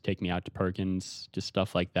sometimes, take me out to Perkins, just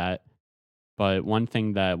stuff like that. But one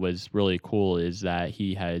thing that was really cool is that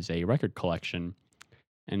he has a record collection,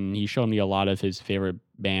 and he showed me a lot of his favorite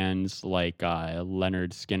bands like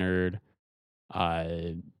Leonard Skinner, uh,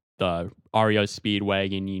 the REO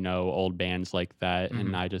Speedwagon, old bands like that.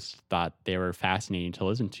 And I just thought they were fascinating to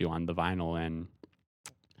listen to on the vinyl. And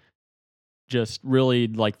just really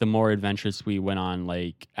like the more adventures we went on,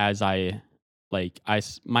 like my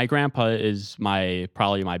grandpa is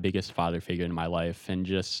probably my biggest father figure in my life, and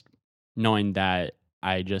just knowing that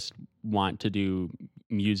I just want to do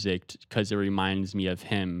music because it reminds me of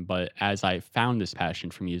him. But as I found this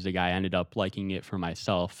passion for music, I ended up liking it for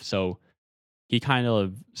myself. So he kind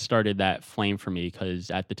of started that flame for me,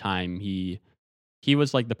 because at the time he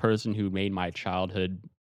was like the person who made my childhood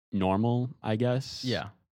normal, I guess. Yeah.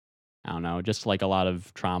 I don't know, just like a lot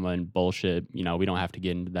of trauma and bullshit. We don't have to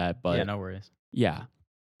get into that, but Yeah, no worries. yeah.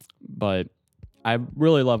 But I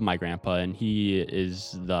really love my grandpa, and he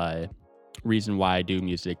is the reason why I do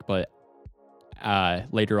music. But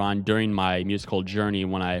later on during my musical journey,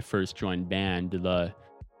 when I first joined band, the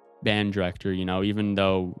band director, even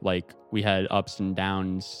though like we had ups and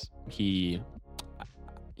downs, he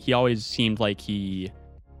always seemed like he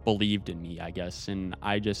believed in me, I guess. And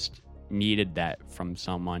I just needed that from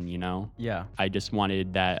someone. Yeah. I just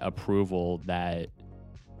wanted that approval, that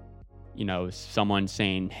someone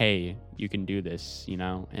saying, hey, you can do this.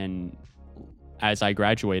 And as I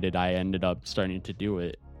graduated, I ended up starting to do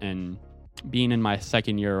it. And being in my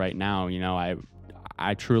second year right now,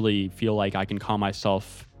 I truly feel like I can call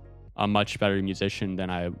myself a much better musician than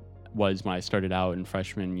I was when I started out in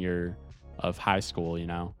freshman year of high school.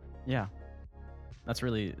 Yeah. That's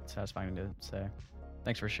really satisfying to say.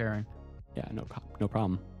 Thanks for sharing. Yeah, no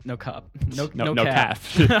problem. No cup. No cap.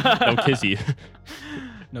 calf. No kizzy.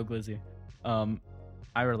 No glizzy.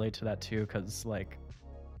 I relate to that too, because like,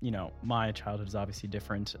 my childhood is obviously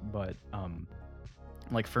different, but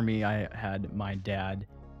like for me, I had my dad.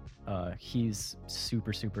 He's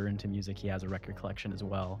super, super into music. He has a record collection as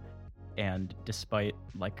well. And despite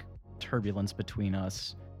like turbulence between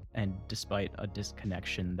us, and despite a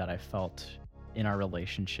disconnection that I felt in our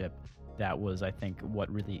relationship, that was, I think, what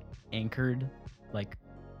really anchored like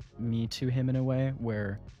me to him in a way,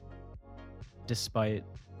 where despite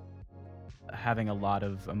having a lot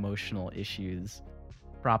of emotional issues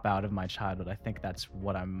crop out of my childhood, I think that's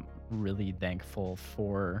what I'm really thankful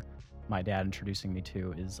for my dad introducing me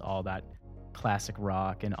to, is all that classic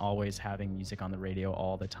rock and always having music on the radio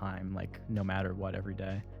all the time, like no matter what, every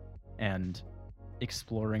day. And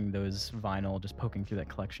exploring those vinyl, just poking through that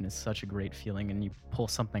collection is such a great feeling. And you pull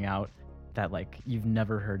something out that like you've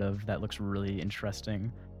never heard of that looks really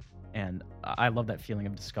interesting, and I love that feeling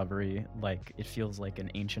of discovery. Like it feels like an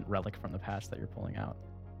ancient relic from the past that you're pulling out.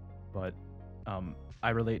 But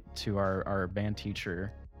I relate to our band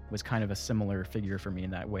teacher, was kind of a similar figure for me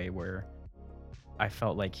in that way, where I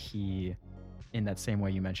felt like he, in that same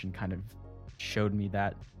way you mentioned, kind of showed me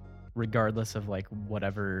that regardless of like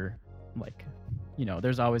whatever, like,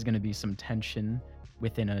 there's always going to be some tension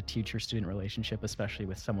within a teacher-student relationship, especially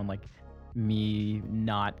with someone like me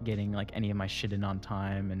not getting like any of my shit in on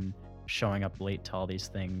time and showing up late to all these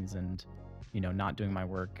things, and not doing my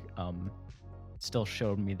work. Still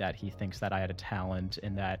showed me that he thinks that I had a talent,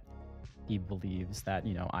 and that he believes that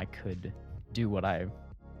I could do what I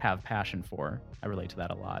have passion for. I relate to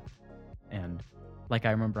that a lot. And like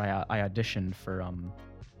I remember I auditioned for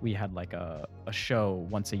we had like a show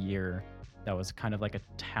once a year that was kind of like a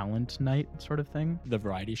talent night sort of thing. The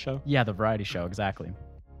variety show? Yeah, the variety show, exactly.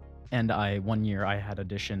 And one year I had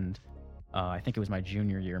auditioned, I think it was my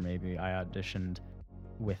junior year maybe, I auditioned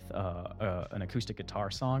with an acoustic guitar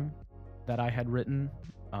song that I had written.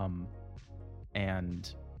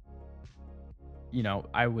 And,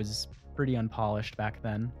 I was pretty unpolished back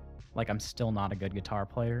then. Like, I'm still not a good guitar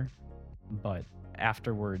player. But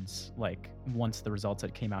afterwards, like, once the results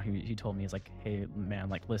had came out, he told me, he's like, hey, man,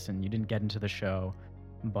 like, listen, you didn't get into the show,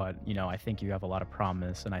 but I think you have a lot of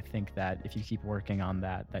promise, and I think that if you keep working on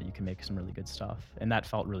that you can make some really good stuff. And that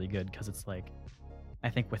felt really good, because it's like, I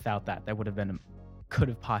think without that would have been could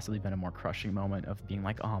have possibly been a more crushing moment of being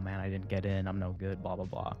like, oh man, I didn't get in, I'm no good, blah blah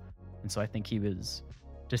blah. And so I think he was,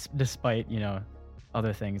 just despite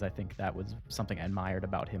other things, I think that was something I admired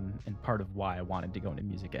about him, and part of why I wanted to go into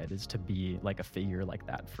music ed is to be like a figure like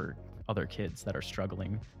that for other kids that are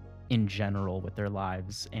struggling in general with their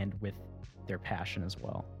lives and with their passion as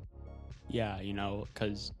well. Yeah,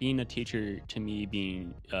 because being a teacher to me,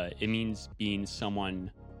 it means being someone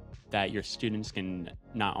that your students can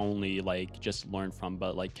not only like just learn from,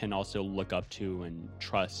 but like can also look up to and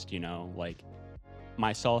trust. Like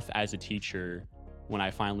myself as a teacher, when I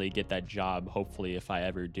finally get that job, hopefully if I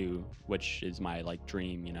ever do, which is my like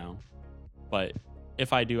dream, but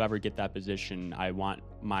if I do ever get that position, I want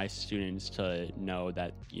my students to know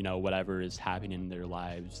that, whatever is happening in their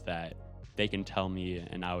lives, that they can tell me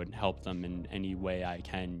and I would help them in any way I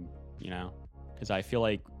can, because I feel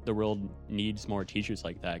like the world needs more teachers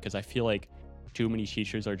like that, because I feel like too many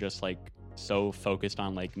teachers are just like so focused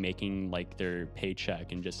on like making like their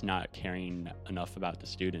paycheck and just not caring enough about the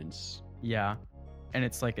students. Yeah. And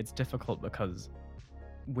it's like, it's difficult because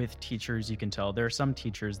with teachers, you can tell there are some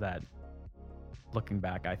teachers that, looking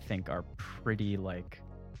back, I think are pretty like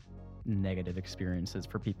negative experiences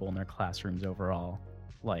for people in their classrooms overall.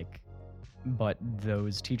 Like, but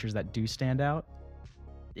those teachers that do stand out,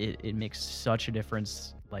 it makes such a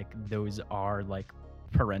difference. Like, those are like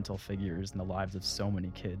parental figures in the lives of so many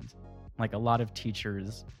kids. Like, a lot of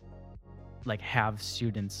teachers like have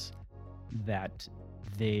students that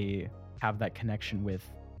they have that connection with,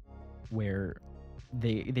 where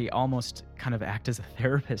they almost kind of act as a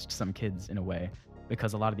therapist to some kids in a way,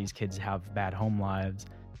 because a lot of these kids have bad home lives,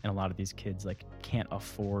 and a lot of these kids like can't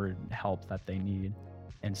afford help that they need.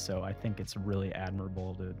 And so I think it's really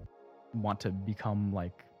admirable to want to become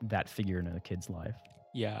like that figure in a kid's life.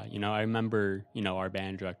 Yeah, I remember, our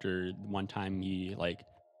band director, one time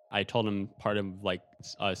I told him part of like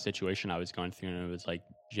a situation I was going through, and it was like,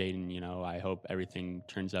 Jaden, I hope everything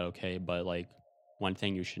turns out okay, but like one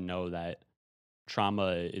thing you should know, that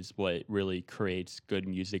trauma is what really creates good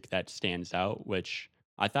music that stands out, which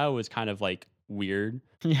I thought was kind of like weird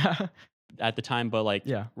Yeah. at the time, but like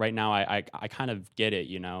Yeah. right now I kind of get it,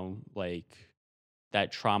 like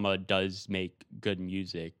that trauma does make good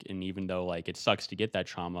music. And even though like it sucks to get that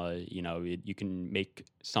trauma, you can make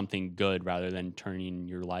something good rather than turning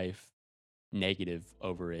your life negative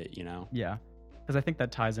over it. Yeah. Because I think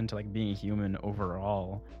that ties into like being a human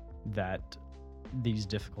overall, that these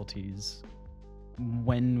difficulties,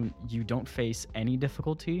 when you don't face any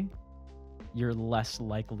difficulty, you're less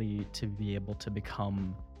likely to be able to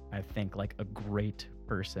become, I think, like a great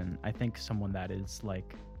person. I think someone that is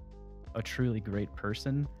like a truly great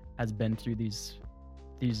person has been through these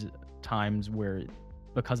times where,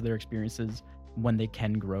 because of their experiences, when they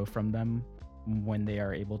can grow from them, when they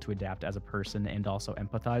are able to adapt as a person and also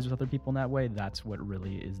empathize with other people in that way, that's what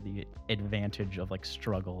really is the advantage of like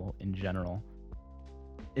struggle in general.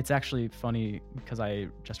 It's actually funny because I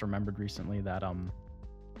just remembered recently that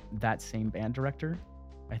that same band director,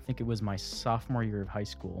 I think it was my sophomore year of high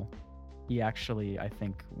school, he actually, I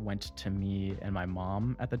think, went to me and my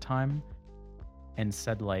mom at the time and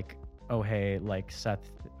said like, oh hey, like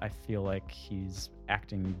Seth, I feel like he's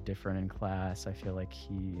acting different in class. I feel like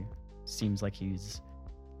he seems like he's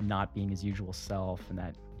not being his usual self, and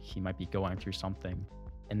that he might be going through something.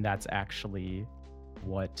 And that's actually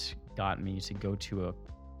what got me to go to a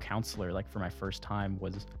counselor like for my first time,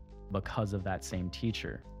 was because of that same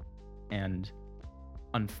teacher. And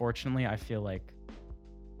unfortunately, I feel like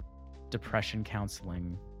depression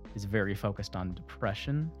counseling is very focused on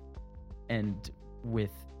depression, and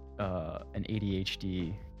with an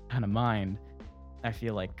ADHD kind of mind, I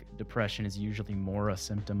feel like depression is usually more a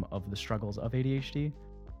symptom of the struggles of ADHD.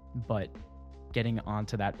 But getting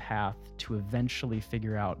onto that path to eventually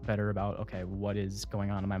figure out better about, okay, what is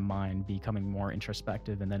going on in my mind, becoming more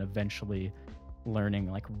introspective, and then eventually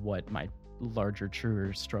learning like what my larger,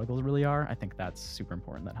 truer struggles really are, I think that's super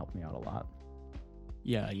important. That helped me out a lot.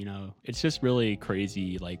 Yeah, it's just really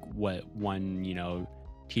crazy like what one,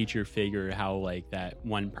 teacher figure, how like that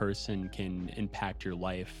one person can impact your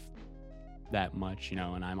life that much,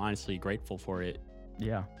 and I'm honestly grateful for it.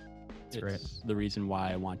 Yeah, it's great. The reason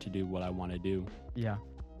why I want to do what I want to do. Yeah.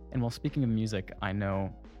 And well, speaking of music, I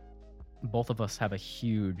know both of us have a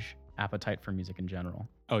huge appetite for music in general.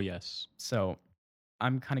 Oh, yes. So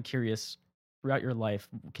I'm kind of curious, throughout your life,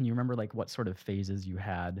 can you remember like what sort of phases you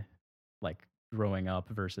had, like growing up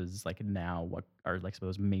versus like now? What are like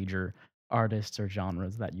suppose major artists or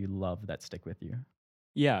genres that you love that stick with you?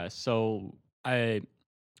 Yeah, so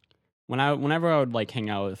whenever I would like hang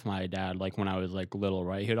out with my dad, like when I was like little,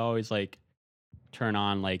 right? He'd always like turn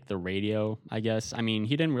on like the radio, I guess. I mean,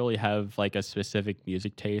 he didn't really have like a specific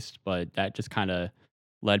music taste, but that just kind of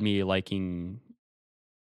led me liking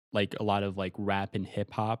like a lot of like rap and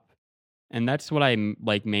hip hop. And that's what I'm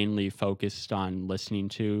like mainly focused on listening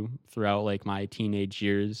to throughout like my teenage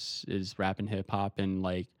years is rap and hip hop. And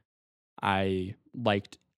like I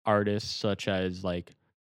liked artists such as like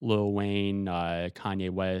Lil Wayne, Kanye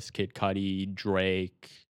West, Kid Cudi, Drake,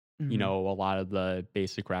 you Mhm. know, a lot of the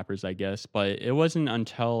basic rappers, I guess. But it wasn't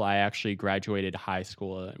until I actually graduated high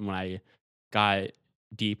school and when I got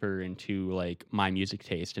deeper into like my music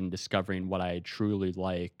taste and discovering what I truly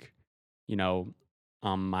like, you know,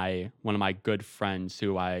 my one of my good friends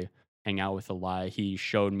who I hang out with a lot, he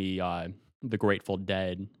showed me the Grateful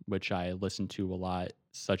Dead, which I listen to a lot,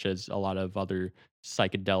 such as a lot of other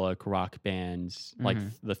psychedelic rock bands like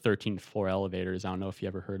Mhm. the 13th Floor Elevators. I don't know if you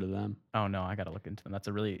ever heard of them. Oh no, I gotta look into them. That's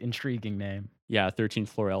a really intriguing name. Yeah, 13th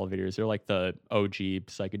Floor Elevators. They're like the OG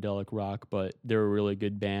psychedelic rock, but they're a really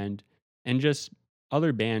good band. And just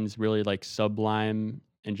other bands really like Sublime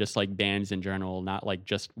and just like bands in general, not like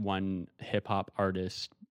just one hip hop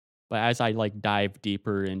artist. But as I like dive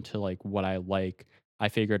deeper into like what I like, I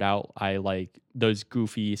figured out I like those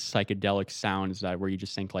goofy psychedelic sounds that where you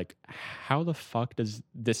just think like, how the fuck does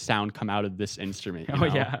this sound come out of this instrument? You Oh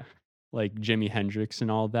know? yeah. Like Jimi Hendrix and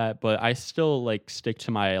all that, but I still like stick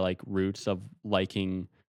to my like roots of liking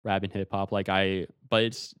rap and hip hop. But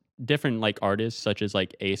it's different like artists such as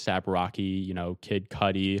like ASAP Rocky, you know, Kid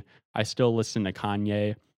Cudi. I still listen to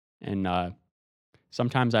Kanye, and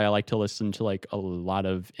sometimes I like to listen to like a lot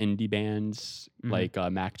of indie bands Mhm.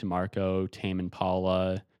 like Mac DeMarco, Tame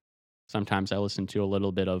Impala. Sometimes I listen to a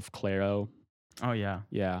little bit of Clairo. Oh yeah.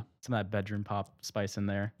 Yeah, Some of that bedroom pop spice in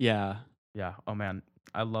there. yeah. Yeah. Oh man,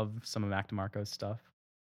 I love some of Mac DeMarco's stuff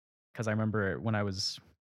because I remember when I was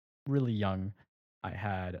really young, I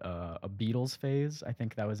had a Beatles phase. I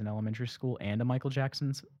think that was in elementary school, and a Michael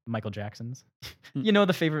Jackson's. Hmm. You know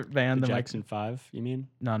the favorite The band, Jackson Five, you mean?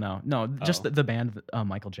 No, just Oh, the band,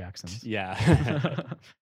 Michael Jackson's. yeah.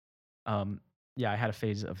 um, yeah, I had a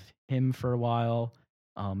phase of him for a while,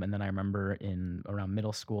 and then I remember in around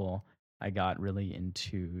middle school, I got really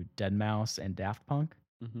into Dead Mouse and Daft Punk,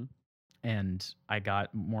 Hmm. and I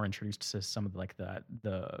got more introduced to some of like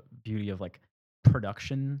the beauty of like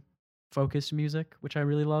production focused music, which I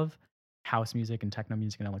really love, house music and techno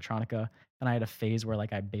music and electronica. And I had a phase where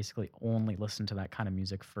like I basically only listened to that kind of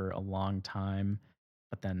music for a long time.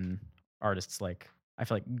 But then artists like I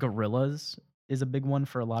feel like Gorillaz is a big one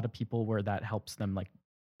for a lot of people where that helps them like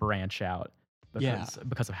branch out Yeah.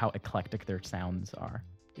 because of how eclectic their sounds are.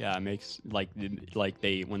 Yeah, it makes like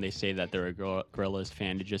they when they say that they're a Gorillaz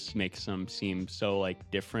fan, it just makes them seem so like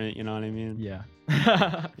different. You know what I mean? Yeah.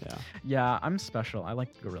 Yeah, Yeah, I'm special. I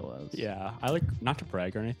like Gorillaz. yeah. I like not to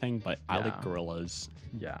brag or anything, but I like Yeah. Gorillaz.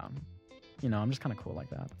 Yeah. You know, I'm just kind of cool like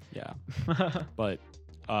that. Yeah, but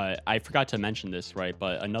I forgot to mention this, right?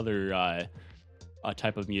 But another a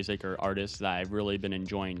type of music or artist that I've really been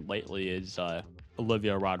enjoying lately is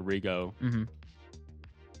Olivia Rodrigo. Hmm.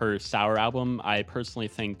 Her Sour album, I personally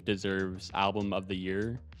think deserves album of the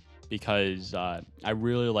year because I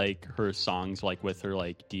really like her songs, like with her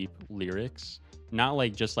like deep lyrics, not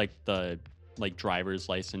like just like the like driver's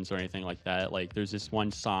license or anything like that. Like there's this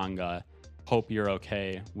one song, Hope You're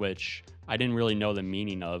Okay, which I didn't really know the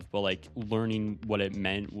meaning of, but like learning what it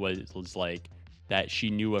meant was like that she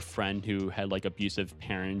knew a friend who had like abusive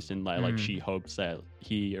parents and like Mm. she hopes that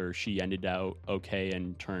he or she ended out okay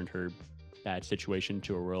and turned her bad situation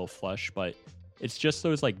to a royal flush. But it's just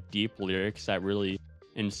those like deep lyrics that really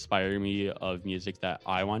inspire me of music that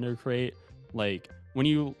I want to create. Like when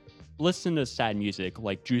you listen to sad music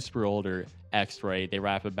like Juice WRLD or X, right? They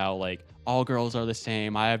rap about like all girls are the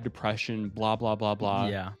same, I have depression, blah blah blah blah.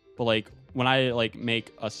 Yeah. But like when I like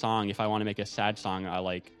make a song, if I want to make a sad song, I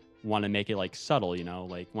like want to make it like subtle, you know?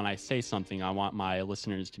 Like when I say something, I want my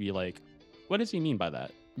listeners to be like, what does he mean by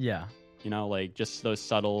that? Yeah. You know, like just those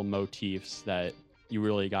subtle motifs that you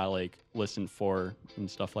really gotta like listen for and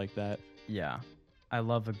stuff like that. Yeah. I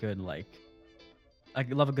love a good I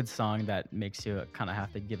love a good song that makes you kind of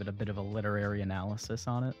have to give it a bit of a literary analysis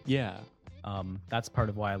on it. Yeah. That's part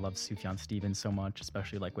of why I love Sufjan Stevens so much,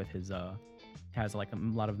 especially like with his he has like a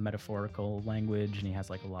lot of metaphorical language, and he has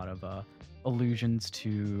like a lot of allusions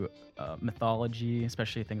to mythology,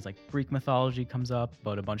 especially things like Greek mythology comes up,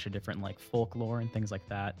 but a bunch of different like folklore and things like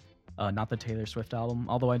that. Not the Taylor Swift album,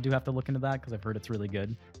 although I do have to look into that because I've heard it's really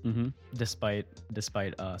good, Mm-hmm. despite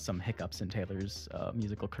some hiccups in Taylor's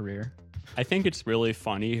musical career. I think it's really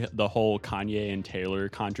funny, the whole Kanye and Taylor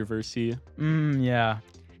controversy. Yeah.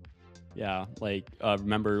 Yeah, like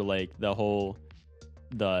remember like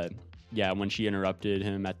the yeah, when she interrupted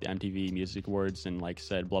him at the MTV Music Awards and like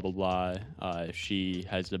said blah blah blah, she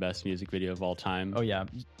has the best music video of all time. Oh yeah,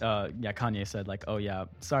 yeah. Kanye said like, "Oh yeah,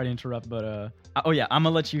 sorry to interrupt, but oh yeah, I'm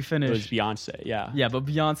gonna let you It was finish." Beyonce, yeah. Yeah, but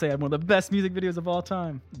Beyonce had one of the best music videos of all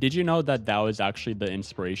time. Did you know that that was actually the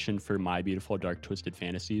inspiration for My Beautiful Dark Twisted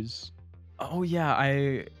Fantasies? Oh yeah,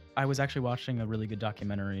 I was actually watching a really good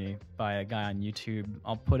documentary by a guy on YouTube.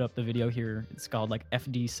 I'll put up the video here. It's called like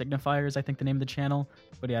FD Signifiers, I think the name of the channel.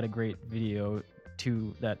 But he had a great video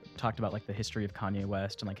too that talked about like the history of Kanye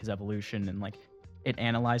West and like his evolution, and like it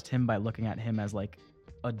analyzed him by looking at him as like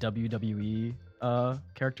a WWE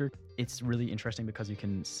character. It's really interesting because you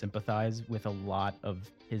can sympathize with a lot of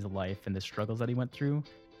his life and the struggles that he went through,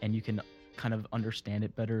 and you can kind of understand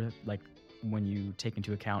it better, like when you take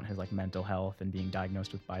into account his like mental health and being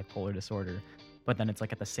diagnosed with bipolar disorder. But then it's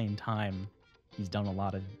like at the same time, he's done a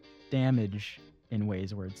lot of damage in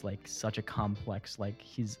ways where it's like such a complex, like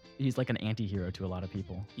he's like an anti-hero to a lot of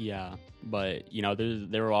people. Yeah, but you know,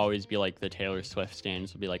 there will always be like the Taylor Swift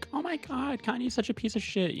stands will be like, "Oh my God, Kanye's such a piece of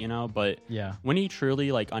shit," you know. But Yeah. when you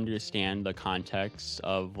truly like understand the context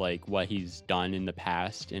of like what he's done in the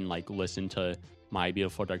past and like listen to My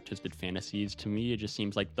Beautiful Dark Twisted Fantasies, to me it just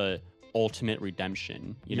seems like the ultimate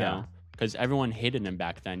redemption, you Yeah. know. Because everyone hated him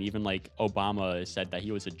back then. Even like Obama said that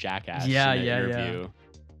he was a jackass Yeah, in an yeah, yeah. interview.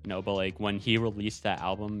 You know, but like when he released that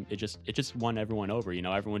album, it just won everyone over. You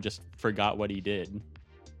know, everyone just forgot what he did.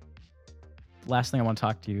 Last thing I want to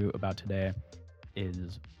talk to you about today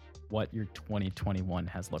is what your 2021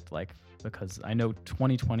 has looked like, because I know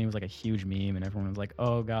 2020 was like a huge meme and everyone was like,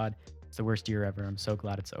 "Oh God, it's the worst year ever. I'm so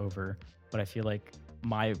glad it's over." But I feel like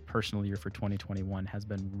my personal year for 2021 has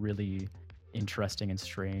been really interesting and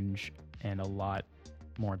strange and a lot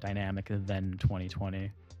more dynamic than 2020.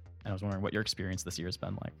 And I was wondering what your experience this year has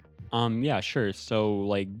been like. Yeah, sure. So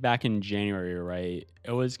like back in January, right?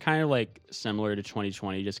 It was kind of like similar to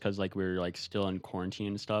 2020 just cuz like we were like still in quarantine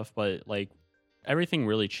and stuff, but like everything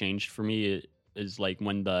really changed for me is like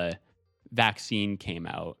when the vaccine came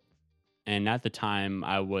out. And at the time,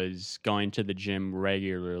 I was going to the gym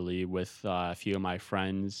regularly with a few of my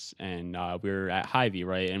friends, and we were at Hy-Vee,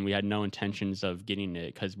 right? And we had no intentions of getting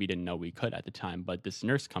it because we didn't know we could at the time. But this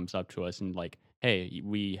nurse comes up to us and like, "Hey,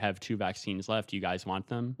 we have 2 vaccines left. You guys want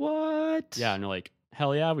them?" What? Yeah, and we're like,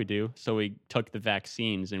 "Hell yeah, we do." So we took the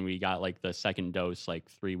vaccines and we got like the second dose like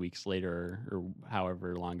 3 weeks later or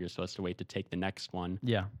however long you're supposed to wait to take the next one.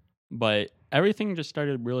 Yeah. But everything just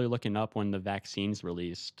started really looking up when the vaccines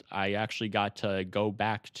released. I actually got to go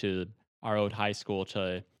back to our old high school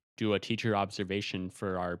to do a teacher observation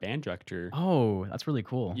for our band director. Oh, that's really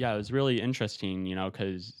cool. Yeah, it was really interesting, you know,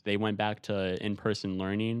 because they went back to in person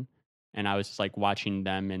learning. And I was just like watching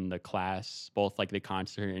them in the class, both like the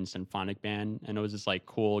concert and symphonic band. And it was just like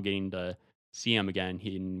cool getting to see him again.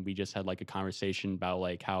 And we just had like a conversation about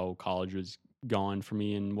like how college was going for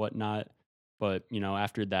me and whatnot. But, you know,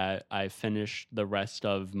 after that, I finished the rest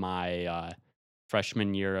of my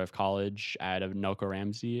freshman year of college at Anoka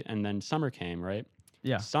Ramsey. And then summer came, right?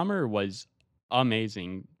 Yeah. Summer was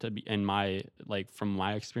amazing to be in my, like, from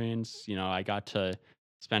my experience. You know, I got to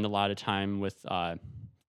spend a lot of time with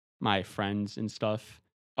my friends and stuff.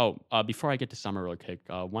 Oh, before I get to summer real quick,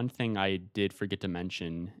 one thing I did forget to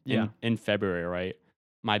mention Yeah. in February, right?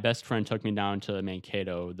 My best friend took me down to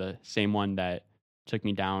Mankato, the same one that took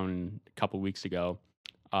me down a couple weeks ago.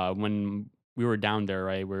 When we were down there,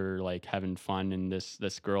 right, we were like having fun, and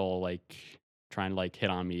this girl like trying to like hit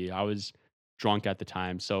on me. I was drunk at the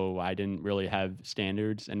time, so I didn't really have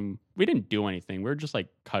standards, and we didn't do anything. We were just like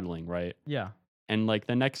cuddling, right? Yeah. And like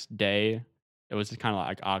the next day, it was kind of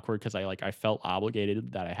like awkward because I felt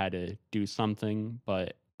obligated that I had to do something,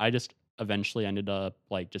 but I just eventually ended up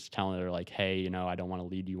like just telling her like, "Hey, you know, I don't want to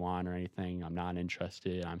lead you on or anything. I'm not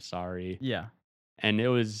interested. I'm sorry." Yeah. And it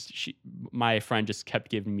was my friend just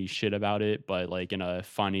kept giving me shit about it, but like in a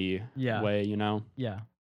funny Yeah. way, you know. Yeah.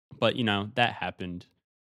 But you know that happened.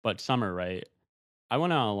 But summer, right? I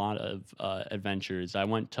went on a lot of adventures. I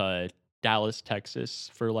went to Dallas,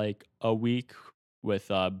 Texas for like a week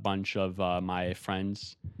with a bunch of my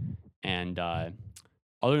friends. And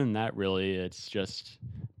other than that, really, it's just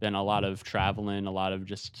been a lot of traveling, a lot of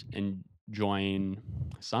just enjoying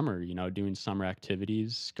summer, you know, doing summer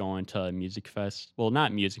activities, going to music fest. Well,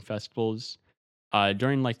 not music festivals.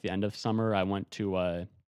 During like the end of summer, I went to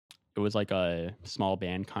it was like a small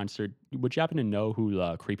band concert. Would you happen to know who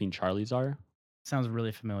the Creeping Charlies are? Sounds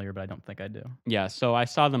really familiar, but I don't think I do. Yeah, so I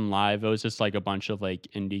saw them live. It was just like a bunch of like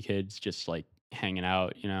indie kids just like hanging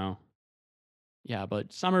out, you know. Yeah,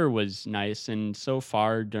 but summer was nice, and so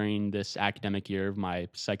far during this academic year of my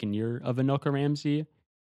second year of Anoka Ramsey,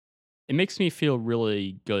 it makes me feel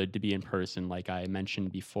really good to be in person, like I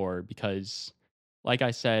mentioned before, because, like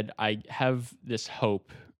I said, I have this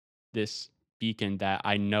hope, this beacon that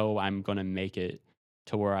I know I'm going to make it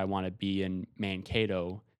to where I want to be in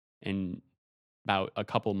Mankato in about a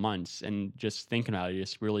couple months. And just thinking about it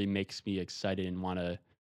just really makes me excited and want to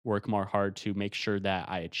work more hard to make sure that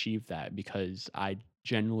I achieve that, because I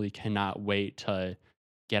genuinely cannot wait to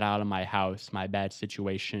get out of my house, my bad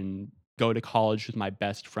situation, go to college with my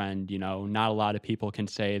best friend. You know, not a lot of people can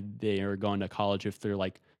say they are going to college if they're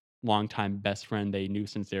like longtime best friend they knew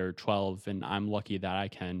since they were 12. And I'm lucky that I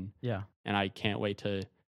can. Yeah. And I can't wait to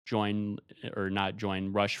join or not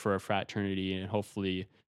join, rush for a fraternity and hopefully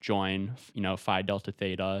join, Phi Delta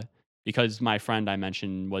Theta, because my friend I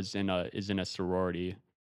mentioned is in a sorority.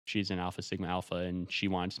 She's in Alpha Sigma Alpha, and she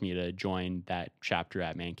wants me to join that chapter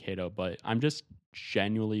at Mankato. But I'm just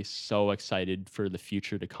genuinely so excited for the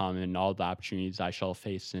future to come and all the opportunities I shall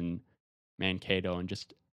face in Mankato, and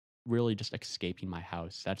just really just escaping my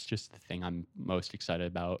house. That's just the thing I'm most excited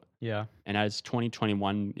about. Yeah. And as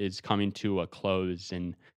 2021 is coming to a close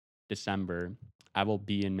in December, I will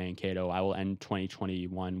be in Mankato. I will end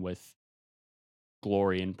 2021 with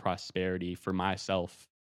glory and prosperity for myself.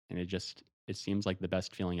 And it seems like the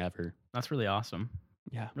best feeling ever. That's really awesome.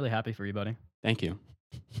 Yeah. Really happy for you, buddy. Thank you.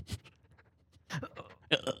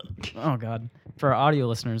 Oh God. For our audio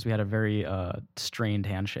listeners, we had a very strained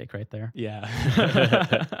handshake right there. Yeah.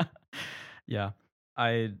 Yeah.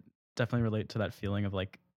 I definitely relate to that feeling of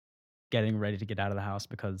like getting ready to get out of the house,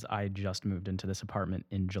 because I just moved into this apartment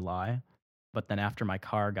in July. But then after my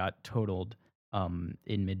car got totaled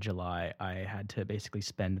in mid-July, I had to basically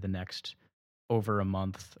spend the next over a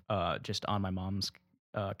month just on my mom's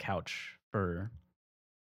couch for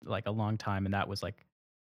like a long time. And that was like,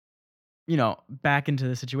 back into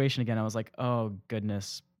the situation again. I was like, oh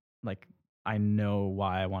goodness, like I know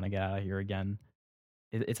why I want to get out of here again.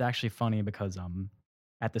 It's actually funny because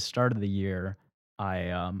at the start of the year,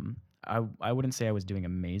 I wouldn't say I was doing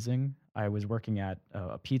amazing. I was working at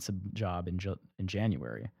a pizza job in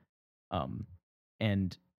January, um,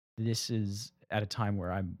 and this is at a time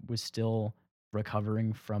where I was still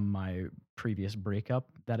recovering from my previous breakup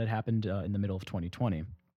that had happened in the middle of 2020,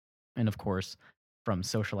 and of course, from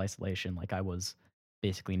social isolation. Like I was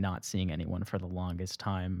basically not seeing anyone for the longest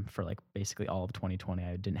time for like basically all of 2020.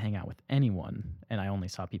 I didn't hang out with anyone, and I only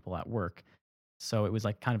saw people at work. So it was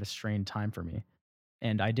like kind of a strained time for me.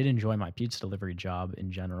 And I did enjoy my pizza delivery job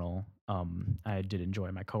in general. I did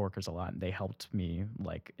enjoy my coworkers a lot, and they helped me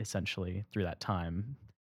like essentially through that time.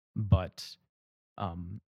 But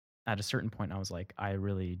um, at a certain point, I was like, I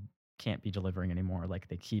really can't be delivering anymore. Like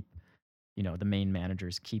they keep, the main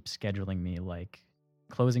managers keep scheduling me like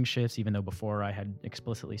closing shifts, even though before I had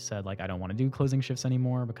explicitly said like I don't want to do closing shifts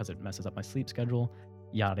anymore because it messes up my sleep schedule,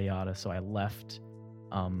 yada yada. So I left.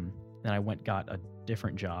 Then I got a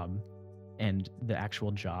different job, and the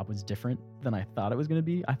actual job was different than I thought it was going to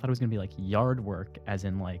be. I thought it was going to be like yard work, as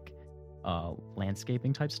in like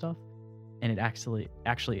landscaping type stuff. And it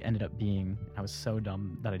actually ended up being, I was so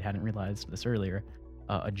dumb that I hadn't realized this earlier,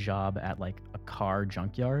 a job at like a car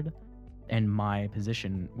junkyard. And my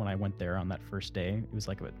position when I went there on that first day, it was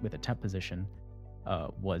like with a temp position,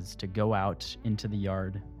 was to go out into the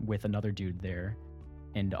yard with another dude there.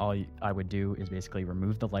 And all I would do is basically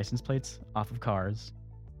remove the license plates off of cars,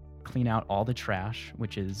 clean out all the trash,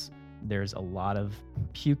 which is, there's a lot of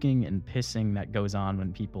puking and pissing that goes on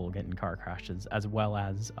when people get in car crashes, as well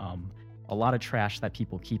as a lot of trash that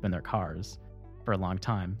people keep in their cars for a long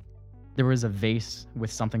time. There was a vase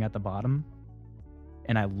with something at the bottom,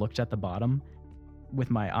 and I looked at the bottom with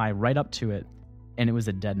my eye right up to it, and it was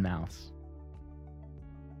a dead mouse.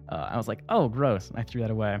 I was like, oh, gross. And I threw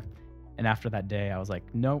that away. And after that day, I was like,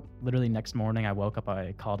 nope. Literally next morning, I woke up,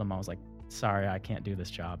 I called him. I was like, sorry, I can't do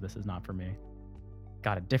this job. This is not for me.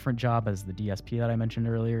 Got a different job as the DSP that I mentioned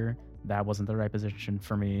earlier. That wasn't the right position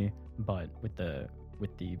for me, but with the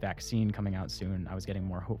vaccine coming out soon, I was getting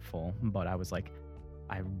more hopeful. But I was like,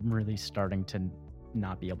 I'm really starting to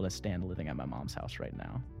not be able to stand living at my mom's house right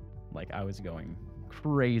now. Like I was going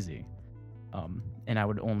crazy. And I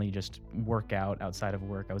would only just work out outside of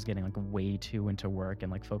work. I was getting like way too into work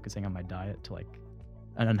and like focusing on my diet to like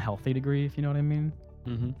an unhealthy degree, if you know what I mean.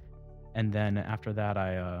 Mm-hmm. And then after that,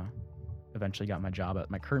 I eventually got my job at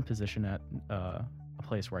my current position at a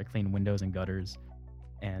place where I clean windows and gutters.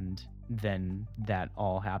 And then that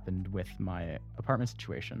all happened with my apartment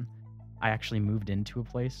situation. I actually moved into a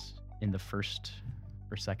place in the first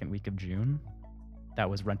or second week of June that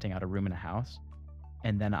was renting out a room in a house.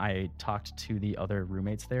 And then I talked to the other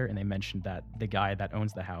roommates there, and they mentioned that the guy that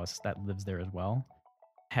owns the house that lives there as well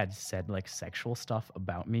had said like sexual stuff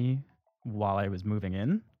about me while I was moving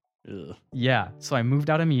in. Ugh. Yeah, so I moved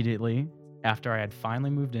out immediately after I had finally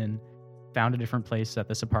moved in, found a different place at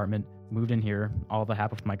this apartment, moved in here, all that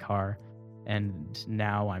happened with my car, and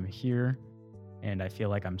now I'm here and I feel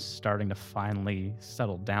like I'm starting to finally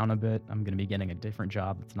settle down a bit. I'm going to be getting a different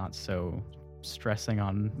job that's not so stressing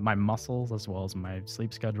on my muscles as well as my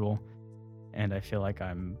sleep schedule, and I feel like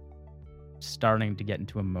I'm starting to get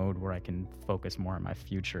into a mode where I can focus more on my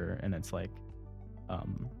future, and it's like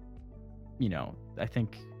I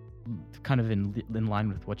think kind of in line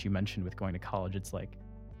with what you mentioned with going to college, it's like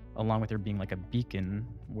along with there being like a beacon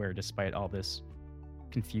where despite all this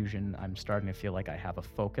confusion, I'm starting to feel like I have a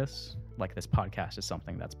focus. Like this podcast is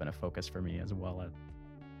something that's been a focus for me as well as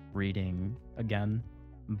reading again.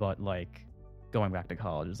 But like going back to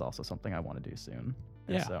college is also something I want to do soon.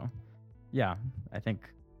 And Yeah. so, yeah, I think,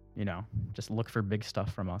 just look for big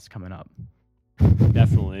stuff from us coming up.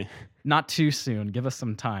 Definitely. Not too soon. Give us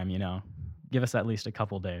some time, Give us at least a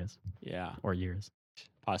couple days Yeah. or years.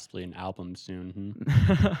 Possibly an album soon.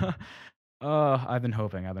 I've been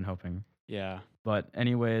hoping. Yeah. But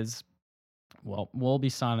anyways, well, we'll be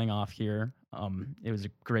signing off here. It was a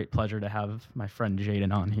great pleasure to have my friend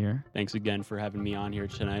Jaden on here. Thanks again for having me on here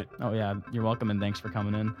tonight. Oh yeah, you're welcome and thanks for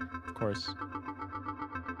coming in. Of course.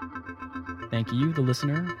 Thank you, the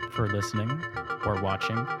listener, for listening or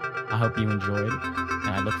watching. I hope you enjoyed, and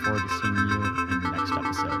I look forward to seeing you in the next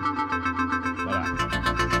episode.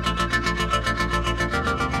 Bye-bye.